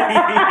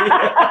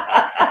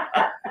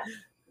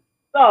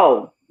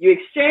 So, you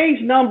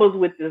exchange numbers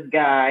with this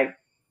guy,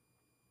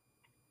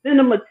 send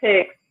him a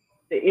text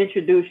to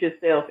introduce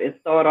yourself and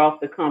start off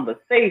the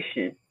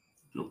conversation.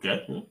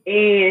 Okay.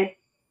 And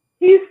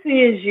he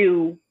sends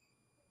you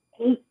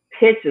 8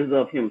 pictures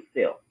of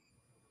himself,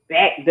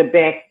 back to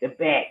back to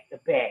back to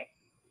back,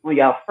 on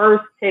your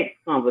first text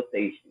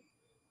conversation.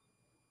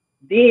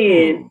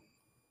 Then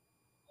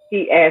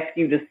he asks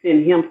you to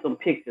send him some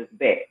pictures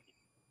back.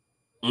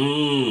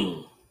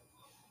 You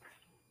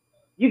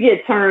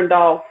get turned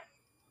off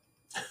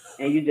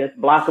and you just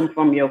block him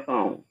from your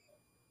phone.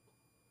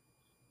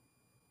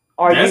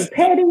 Are you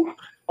petty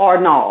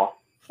or no?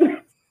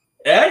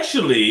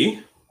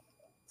 Actually,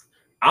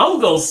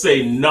 I'm going to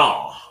say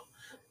no.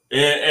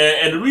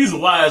 And the reason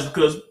why is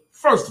because,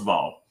 first of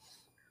all,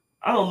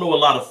 I don't know a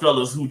lot of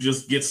fellas who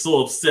just get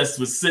so obsessed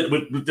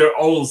with their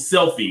own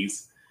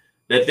selfies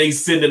that they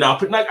send it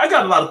out. Like, I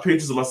got a lot of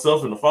pictures of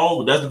myself in the phone,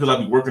 but that's because I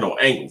be working on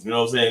angles. You know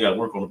what I'm saying? I got to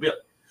work on the bit.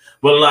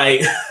 But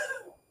like,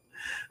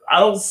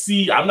 I'm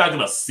not going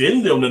to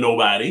send them to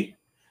nobody.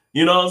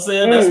 You know what I'm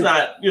saying? That's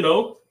not,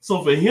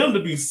 so for him to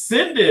be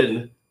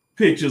sending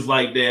pictures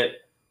like that,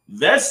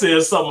 that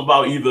says something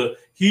about either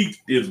he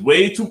was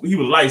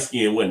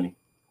light-skinned, wasn't he?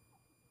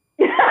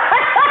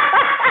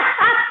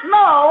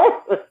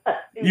 No.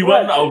 You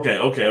wasn't? Okay.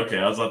 I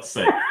was about to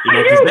say,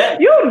 because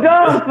you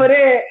dumb for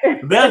that.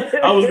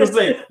 I was gonna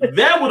say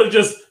that would have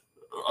just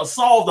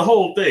solved the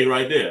whole thing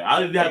right there.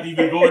 I didn't have to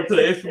even go into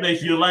the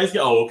explanation. You're light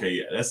skin. Oh, okay,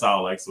 yeah, that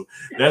sounds like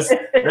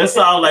that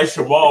sounds like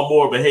Shamal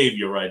Moore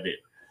behavior right there.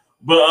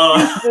 But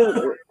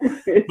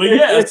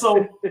yeah,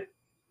 so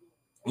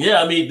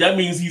yeah, I mean that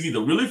means he's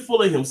either really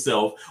full of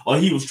himself or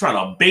he was trying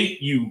to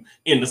bait you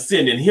into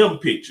sending him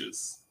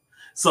pictures.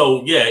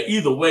 So yeah,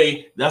 either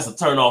way, that's a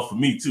turn off for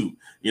me too.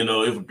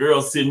 If a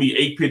girl send me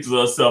 8 pictures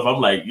of herself,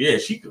 I'm like, yeah,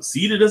 she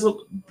conceited as a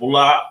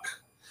block.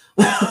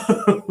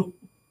 Yeah,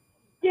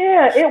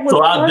 it was.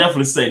 So I'll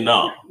definitely say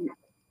no.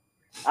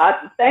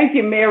 Thank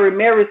you, Mary.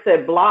 Mary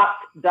said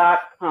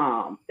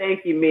blocked.com.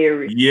 Thank you,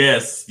 Mary.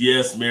 Yes,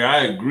 Mary.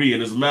 I agree.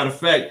 And as a matter of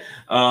fact,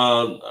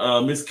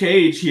 Miss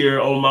Cage here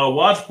on my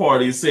watch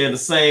party is saying the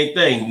same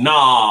thing.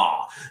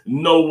 Nah,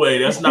 no way.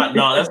 That's not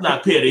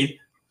petty.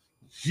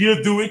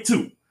 She'll do it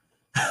too.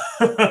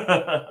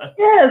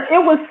 Yes,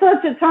 it was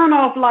such a turn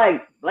off,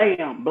 like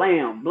blam,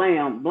 blam,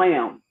 blam,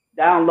 blam.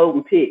 Download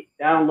and pick.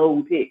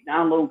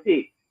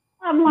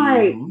 I'm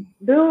like,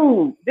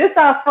 dude, this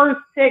our first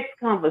text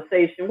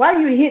conversation. Why are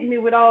you hitting me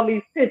with all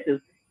these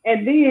pictures?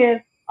 And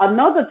then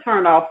another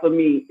turn off for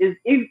me is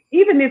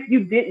even if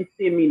you didn't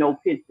send me no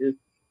pictures,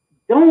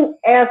 don't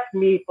ask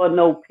me for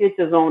no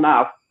pictures on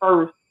our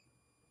first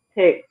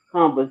text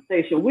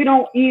conversation. We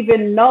don't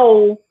even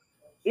know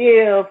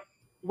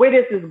where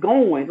this is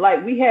going.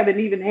 Like, we haven't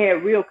even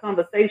had real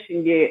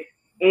conversation yet,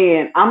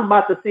 and I'm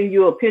about to send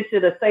you a picture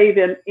to save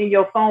in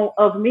your phone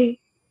of me.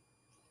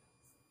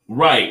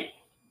 Right.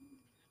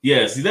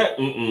 Yeah. See that?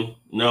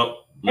 No.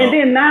 And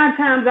then 9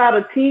 times out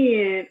of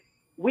 10,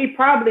 we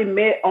probably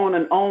met on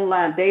an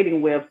online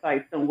dating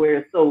website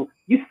somewhere. So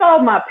you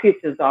saw my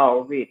pictures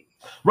already.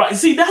 Right.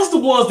 See, that's the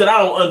ones that I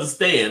don't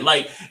understand.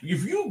 Like,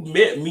 if you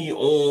met me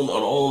on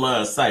an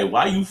online site,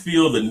 why you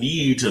feel the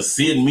need to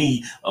send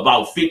me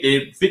about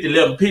 50,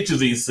 11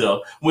 pictures of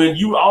yourself when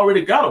you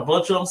already got a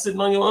bunch of them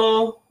sitting on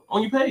your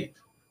page?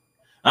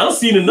 I don't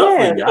seen enough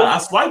of you. I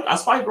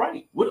swipe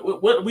right.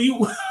 What were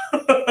you?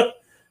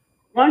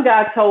 One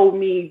guy told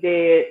me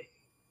that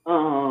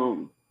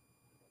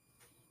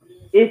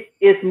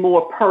it's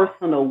more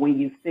personal when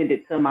you send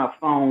it to my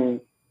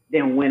phone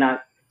than when I.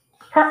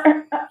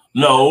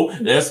 No,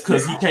 that's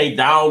because he can't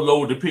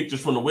download the pictures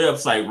from the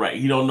website right.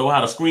 He don't know how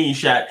to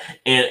screenshot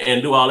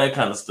and do all that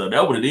kind of stuff.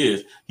 That's what it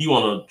is. He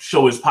want to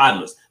show his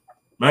partners.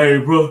 Hey,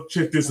 bro,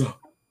 check this out.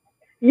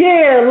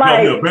 Yeah,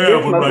 like this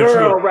my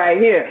girl right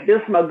here.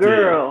 This my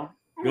girl.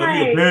 Got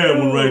me a bad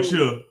one right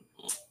here.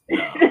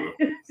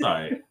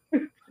 Sorry.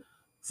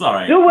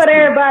 Do what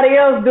everybody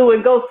else do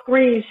and go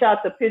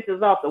screenshot the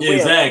pictures off the website.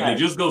 Exactly.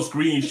 Just go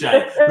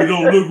screenshot. It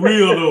don't look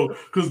real though,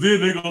 because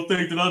then they're gonna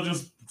think that I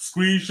just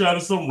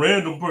screenshotted some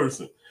random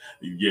person.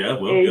 Yeah,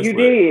 well, and you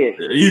did.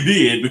 You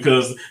did,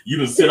 because you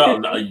didn't sit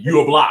out.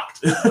 You're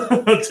blocked.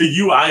 To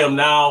you, I am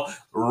now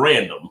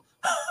random.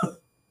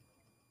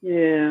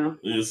 Yeah.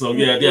 So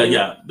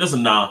yeah. That's a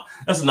nah.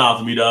 That's a nah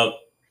for me, dog.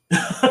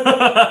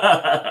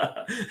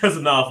 That's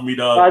a nah for me,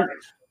 dog.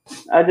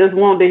 I just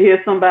wanted to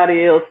hear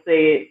somebody else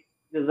say it,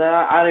 because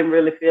I didn't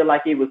really feel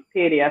like it was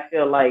petty. I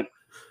feel like,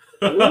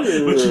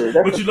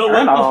 but you know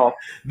what?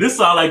 This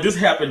sound like this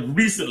happened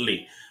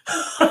recently.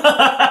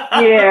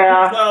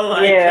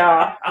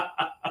 Yeah.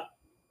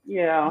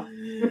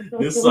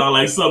 This sound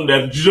like something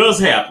that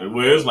just happened,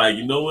 where it's like,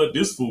 you know what,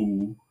 this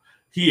fool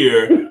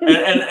here,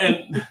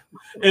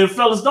 and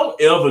fellas, don't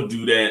ever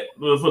do that.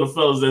 For the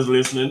fellas that's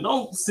listening,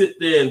 don't sit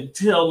there and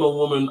tell no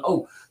woman,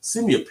 oh,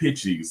 send me a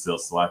picture of yourself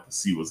so I can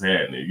see what's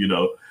happening. You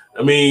know,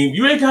 I mean,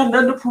 you ain't got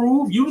nothing to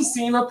prove. You've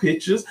seen her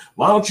pictures.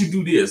 Why don't you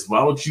do this? Why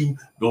don't you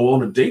go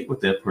on a date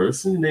with that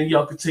person and then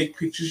y'all can take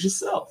pictures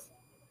yourself?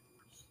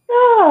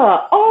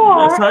 Yeah,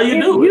 or that's how you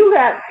do it.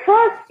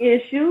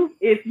 If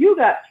you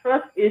got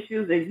trust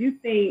issues and you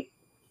think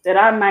that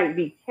I might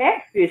be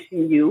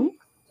catfishing you,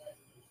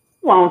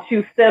 why don't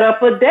you set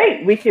up a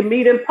date? We can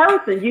meet in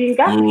person. You ain't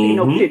got to see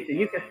no picture.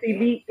 You can see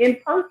me in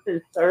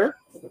person, sir.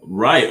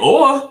 Right.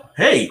 Or,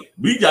 hey,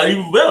 we got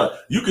even better.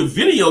 You can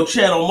video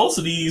chat on most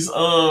of these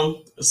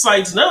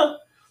sites now.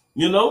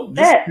 You know?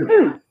 That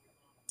too.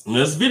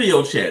 Let's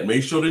video chat.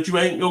 Make sure that you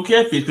ain't no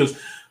catfish, because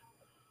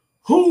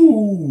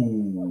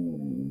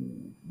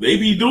they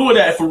be doing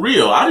that for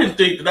real. I didn't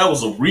think that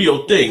was a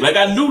real thing. Like,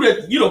 I knew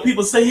that,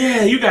 people say,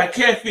 yeah, you got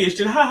catfished,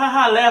 and ha, ha,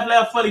 ha,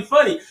 laugh,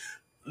 funny.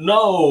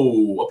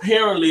 No,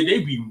 apparently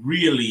they be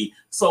really.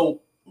 So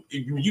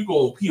you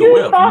go on POF.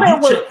 You thought it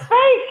was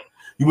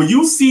fake. When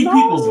you see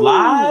people's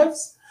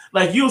lives,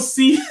 like you'll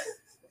see,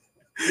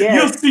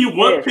 you'll see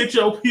one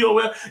picture on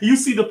POF. You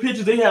see the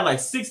picture, they have like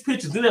 6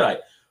 pictures, and they're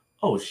like,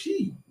 oh,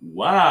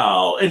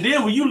 wow. And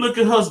then when you look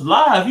at her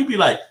live, you be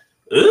like,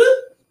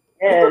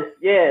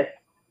 Yes.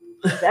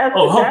 That's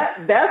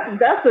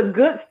a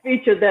good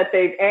feature that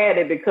they've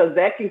added, because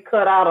that can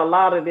cut out a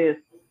lot of this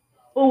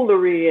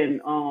foolery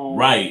and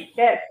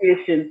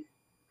catfishing.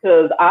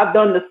 Because I've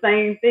done the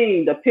same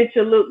thing. The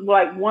picture looked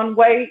like one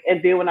way,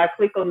 and then when I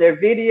click on their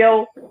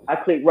video, I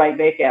click right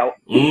back out.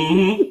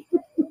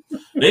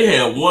 They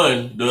had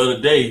one the other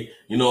day.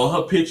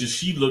 Her picture,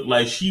 she looked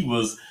like she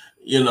was,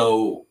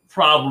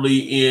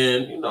 probably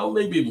in,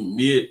 maybe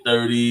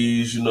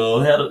mid-30s,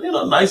 had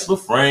a nice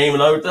little frame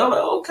and everything. I'm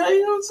like, okay,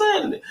 you know what I'm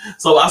saying?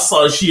 So I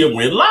saw that she had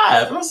went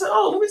live, and I said,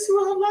 oh, let me see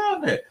what her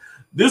live at.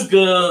 This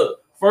girl,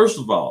 first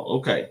of all,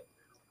 okay.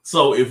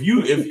 So if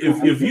you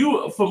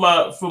for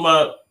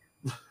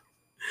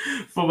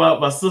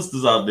my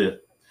sisters out there,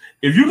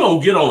 if you're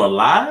gonna get on a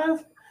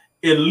live,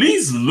 at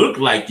least look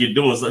like you're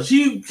doing something.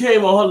 She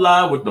came on her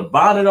live with the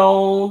bonnet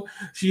on.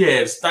 She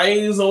had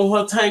stains on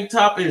her tank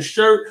top and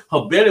shirt.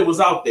 Her belly was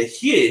out the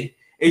here,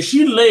 and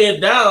she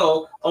laying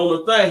down on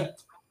the thing.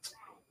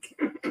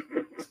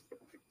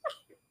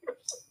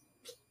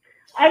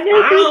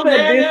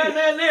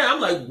 I'm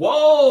like,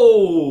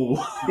 whoa.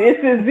 This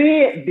is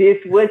it. This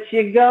what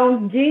you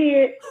gonna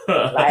get,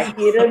 like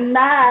it or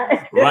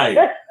not.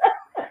 Right.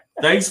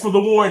 Thanks for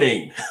the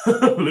warning.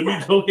 Let me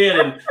go ahead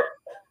and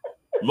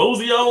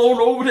mosey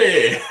on over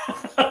there.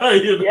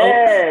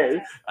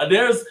 Yes.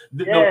 There's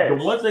the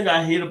one thing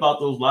I hate about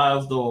those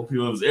lives though,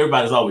 is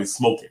everybody's always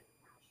smoking.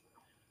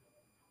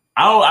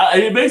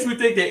 It makes me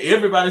think that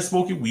everybody's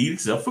smoking weed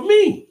except for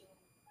me.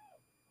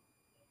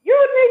 You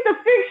need to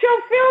fix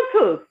your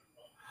filters.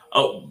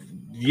 Oh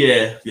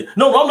yeah.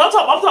 No, I'm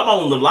talking about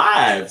on the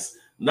lives,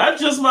 not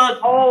just my.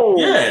 Oh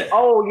yeah,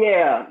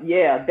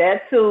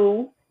 that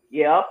too.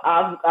 Yep,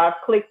 I've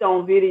clicked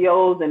on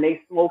videos and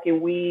they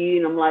smoking weed,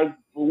 and I'm like,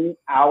 boom,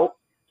 out.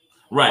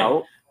 Right.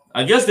 Out.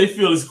 I guess they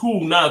feel it's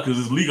cool now because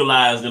it's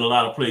legalized in a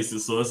lot of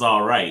places, so it's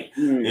all right.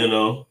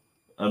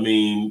 I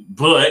mean,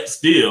 but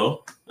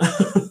still.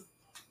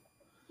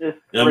 It's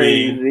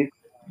crazy.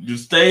 The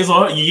stains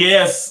on her.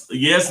 Yes,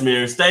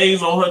 Mary.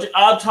 Stains on her.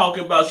 I'm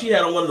talking about she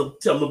had on one of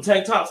them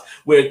tank tops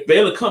where it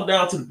barely come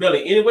down to the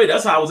belly anyway.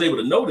 That's how I was able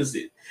to notice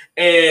it.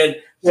 And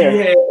she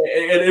had,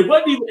 and it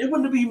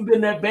wouldn't have even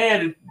been that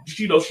bad if,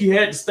 she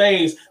had the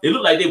stains. They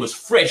looked like they was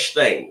fresh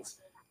stains.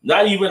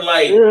 Not even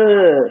like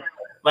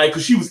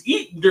because she was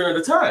eating during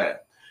the time.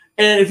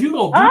 And if you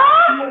gonna do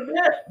like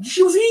that,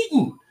 she was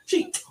eating.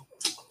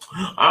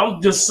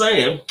 I'm just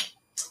saying.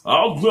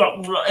 And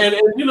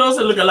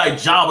looking like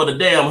Jabba the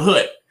damn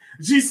Hutt.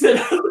 She said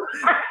it's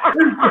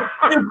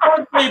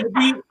one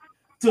thing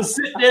to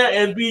sit there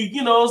and be,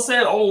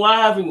 on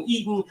live and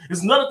eating.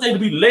 It's another thing to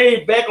be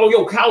laid back on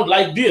your couch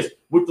like this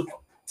with the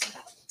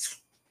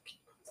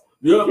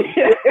I'm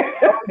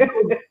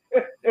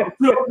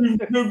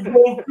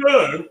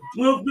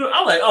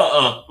like,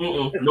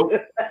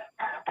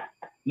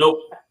 nope.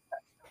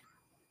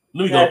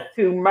 Let me go. That's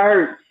too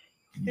much.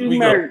 Too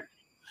much.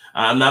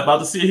 I'm not about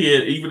to sit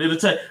here even in the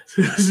time.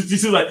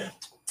 She's like,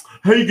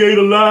 "Hey,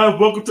 Gator Live,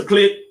 welcome to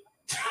Click."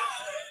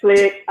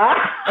 Click.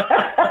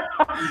 I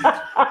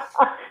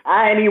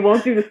didn't even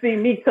want you to see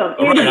me come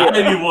in here. I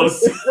didn't even want to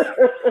see.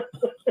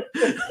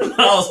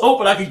 I was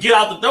hoping I could get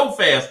out the door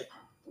fast.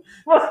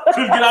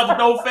 Couldn't get out the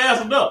door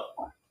fast enough.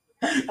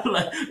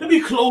 Like, let me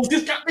close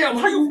this goddamn.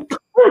 How you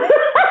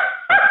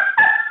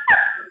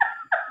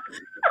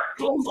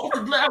close off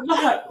the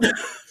laptop?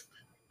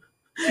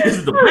 Is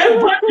it the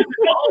back button?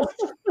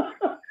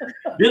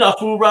 Then I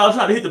fool around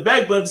trying to hit the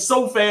back button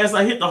so fast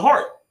I hit the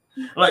heart.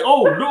 Like,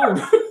 oh no,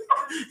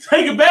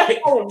 take it back.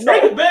 Oh, no.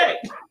 Take it back.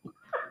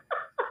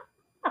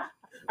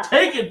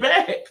 Take it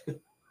back.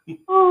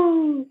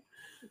 Oh,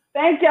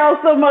 thank y'all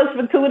so much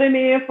for tuning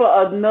in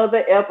for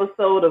another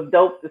episode of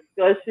Dope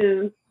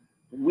Discussions.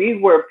 We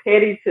were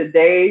petty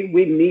today.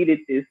 We needed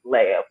this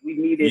laugh. We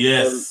needed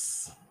to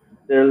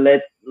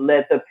let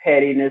the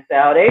pettiness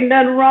out. Ain't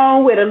nothing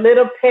wrong with a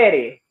little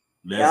petty.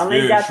 Y'all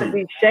ain't got to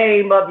be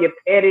ashamed of your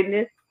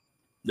pettiness.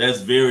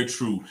 That's very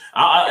true.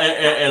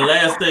 And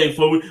last thing,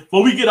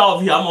 before we get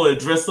off here, I'm going to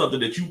address something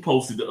that you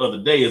posted the other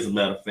day, as a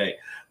matter of fact.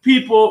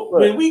 People,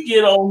 when we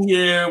get on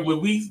here, when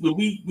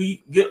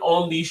we get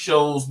on these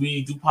shows,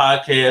 we do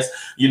podcasts,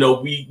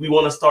 we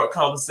want to start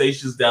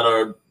conversations that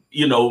are,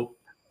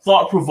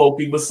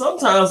 thought-provoking, but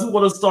sometimes we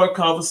want to start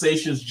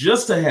conversations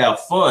just to have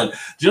fun,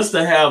 just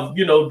to have,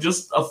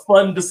 just a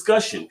fun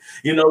discussion,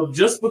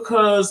 just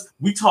because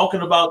we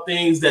talking about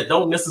things that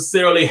don't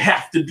necessarily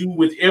have to do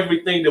with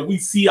everything that we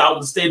see out in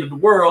the state of the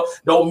world,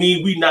 don't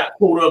mean we not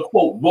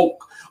quote-unquote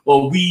woke,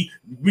 or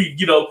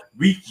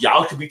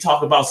y'all could be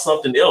talking about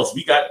something else.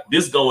 We got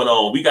this going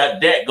on, we got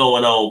that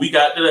going on, we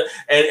got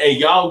and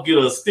y'all get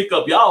a stick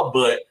up y'all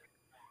butt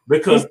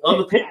because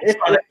other people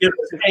trying to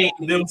entertain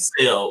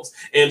themselves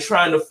and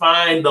trying to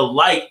find the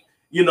light,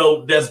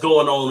 that's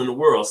going on in the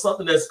world.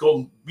 Something that's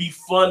going to be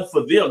fun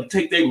for them to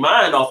take their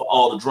mind off of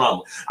all the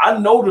drama. I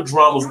know the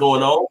drama's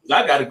going on.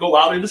 I got to go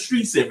out in the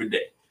streets every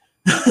day.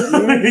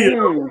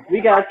 We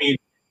got to.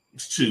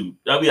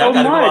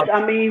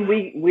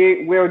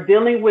 We're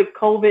dealing with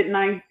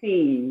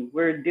COVID-19.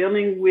 We're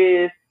dealing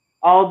with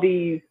all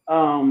these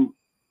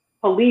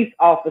police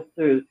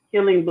officers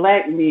killing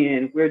Black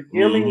men. We're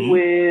dealing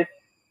with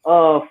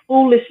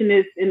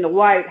foolishness in the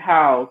White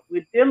House.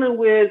 We're dealing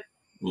with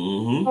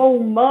so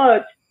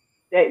much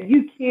that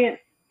you can't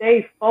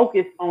stay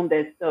focused on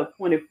that stuff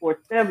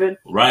 24/7.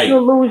 Right.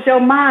 You'll lose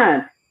your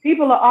mind.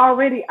 People are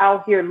already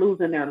out here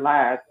losing their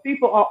lives.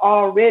 People are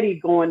already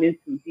going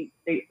into deep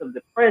states of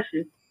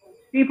depression.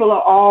 People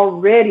are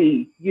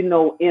already, in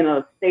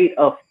a state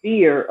of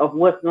fear of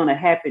what's going to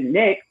happen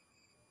next.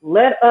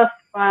 Let us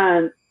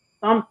find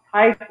some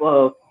type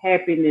of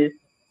happiness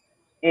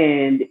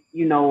and,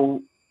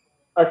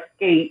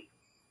 escape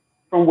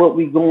from what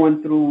we're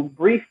going through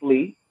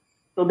briefly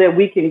so that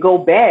we can go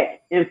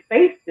back and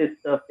face this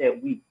stuff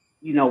that we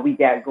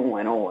got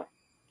going on.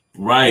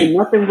 Right. Ain't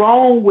nothing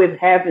wrong with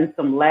having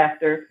some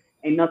laughter.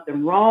 Ain't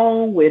nothing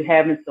wrong with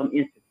having some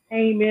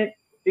entertainment,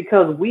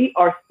 because we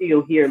are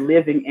still here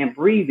living and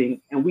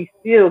breathing, and we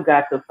still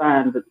got to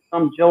find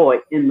some joy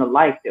in the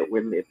life that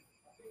we're living.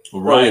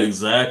 Right, so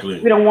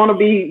exactly. We don't want to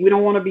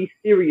be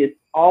serious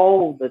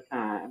all the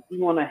time. We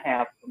want to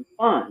have some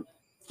fun.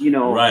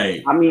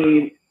 Right. I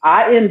mean,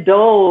 I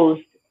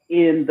indulged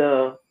in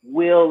the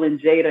Will and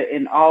Jada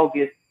and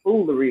August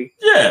foolery.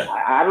 Yeah.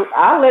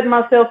 I let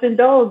myself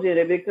indulge in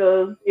it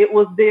because it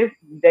was this.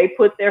 They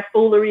put their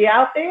foolery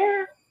out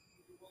there.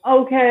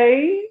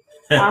 Okay,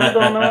 I'm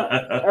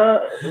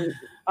gonna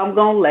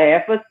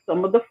laugh at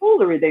some of the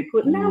foolery they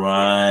putting out.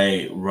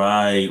 Right.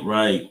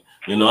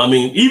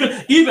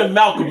 Even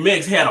Malcolm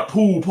X had a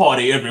pool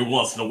party every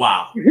once in a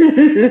while.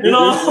 You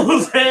know what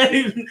I'm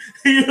saying?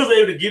 He was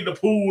able to get in the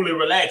pool and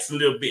relax a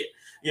little bit.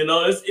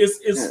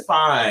 It's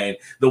fine.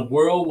 The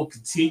world will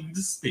continue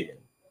to spin.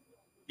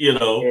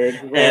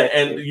 Exactly.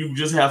 and you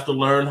just have to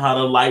learn how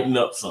to lighten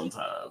up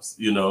sometimes.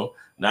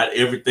 Not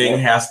everything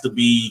has to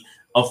be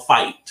a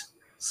fight.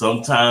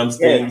 Sometimes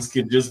things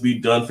can just be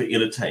done for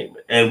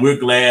entertainment. And we're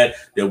glad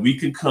that we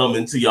can come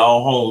into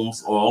y'all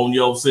homes or on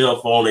your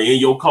cell phone or in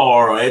your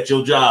car or at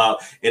your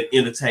job and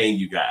entertain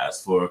you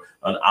guys for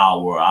an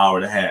hour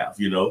and a half.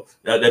 You know,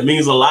 that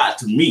means a lot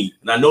to me.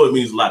 And I know it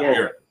means a lot to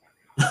Eric.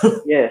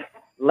 Yes.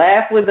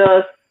 Laugh with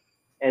us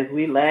as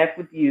we laugh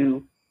with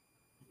you.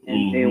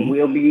 And then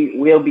we'll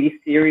be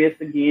serious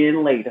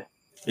again later.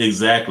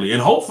 Exactly.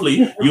 And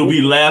hopefully you'll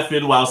be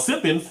laughing while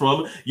sipping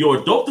from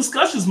your Dope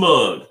Discussions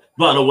mug,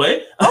 by the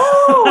way.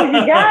 Oh,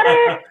 you got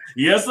it?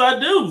 Yes, I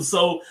do.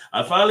 So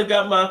I finally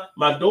got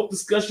my Dope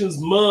Discussions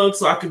mug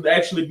so I could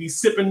actually be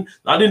sipping.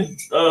 I didn't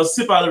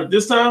sip out of it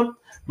this time,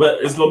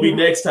 but it's going to be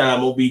next time.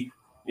 It'll be,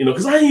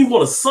 because I didn't even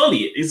want to sully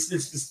it. It's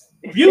just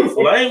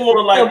beautiful. I ain't want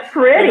to like. So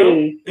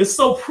pretty. It's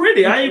so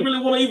pretty. I ain't really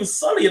want to even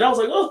sully it. I was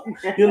like, oh,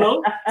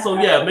 So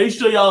yeah, make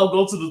sure y'all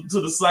go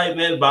to the site,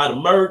 man, buy the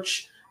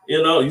merch.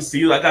 You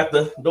see, I got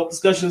the Dope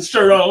Discussions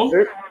shirt on.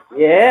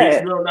 Yeah.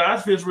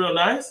 Fits real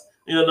nice,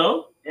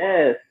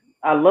 Yes.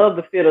 I love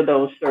the fit of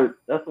those shirts.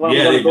 That's why I'm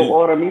going to go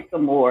order me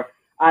some more.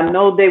 I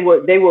know they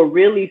were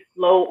really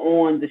slow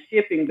on the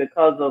shipping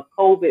because of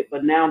COVID,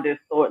 but now they're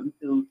starting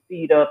to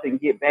speed up and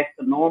get back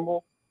to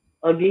normal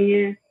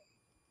again.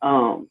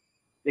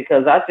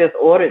 Because I just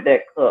ordered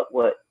that cup,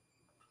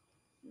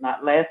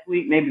 not last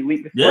week, maybe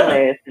week before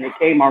last, and it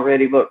came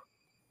already, but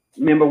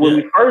remember when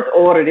we first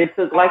ordered, it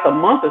took like a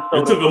month or so.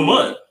 It took a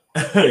month.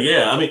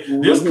 Yeah, I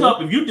mean, this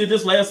cup, if you did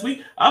this last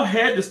week, I've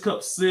had this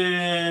cup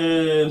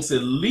since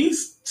at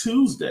least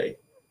Tuesday.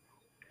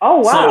 Oh,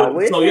 wow.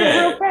 So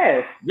yeah. Real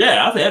fast.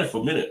 Yeah, I've had it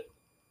for a minute.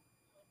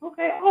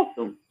 Okay,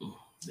 awesome.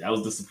 That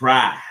was the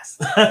surprise.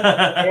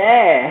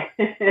 Yeah.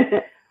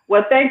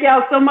 Well, thank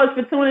y'all so much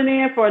for tuning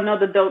in for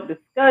another Dope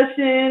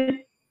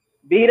Discussion.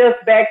 Beat us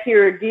back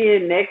here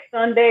again next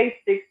Sunday,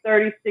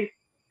 6:30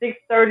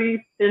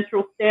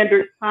 Central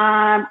Standard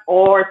Time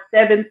or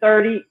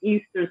 7:30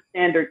 Eastern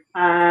Standard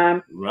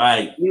Time.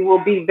 Right. We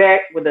will be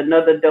back with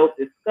another Dope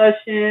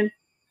Discussion.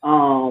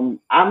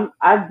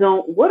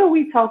 What are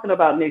we talking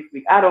about next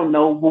week? I don't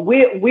know. But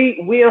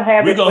we'll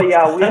have it for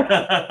y'all.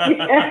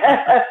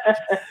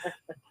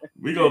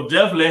 We're going to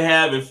definitely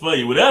have it for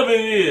you. Whatever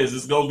it is,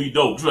 it's going to be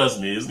dope.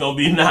 Trust me. It's going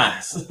to be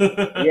nice.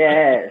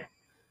 Yes.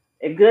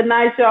 And good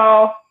night,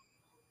 y'all.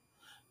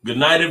 Good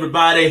night,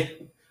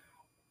 everybody.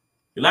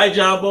 Good night,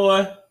 John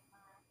Boy.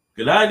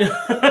 Good night.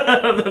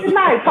 Good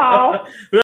night, Paul.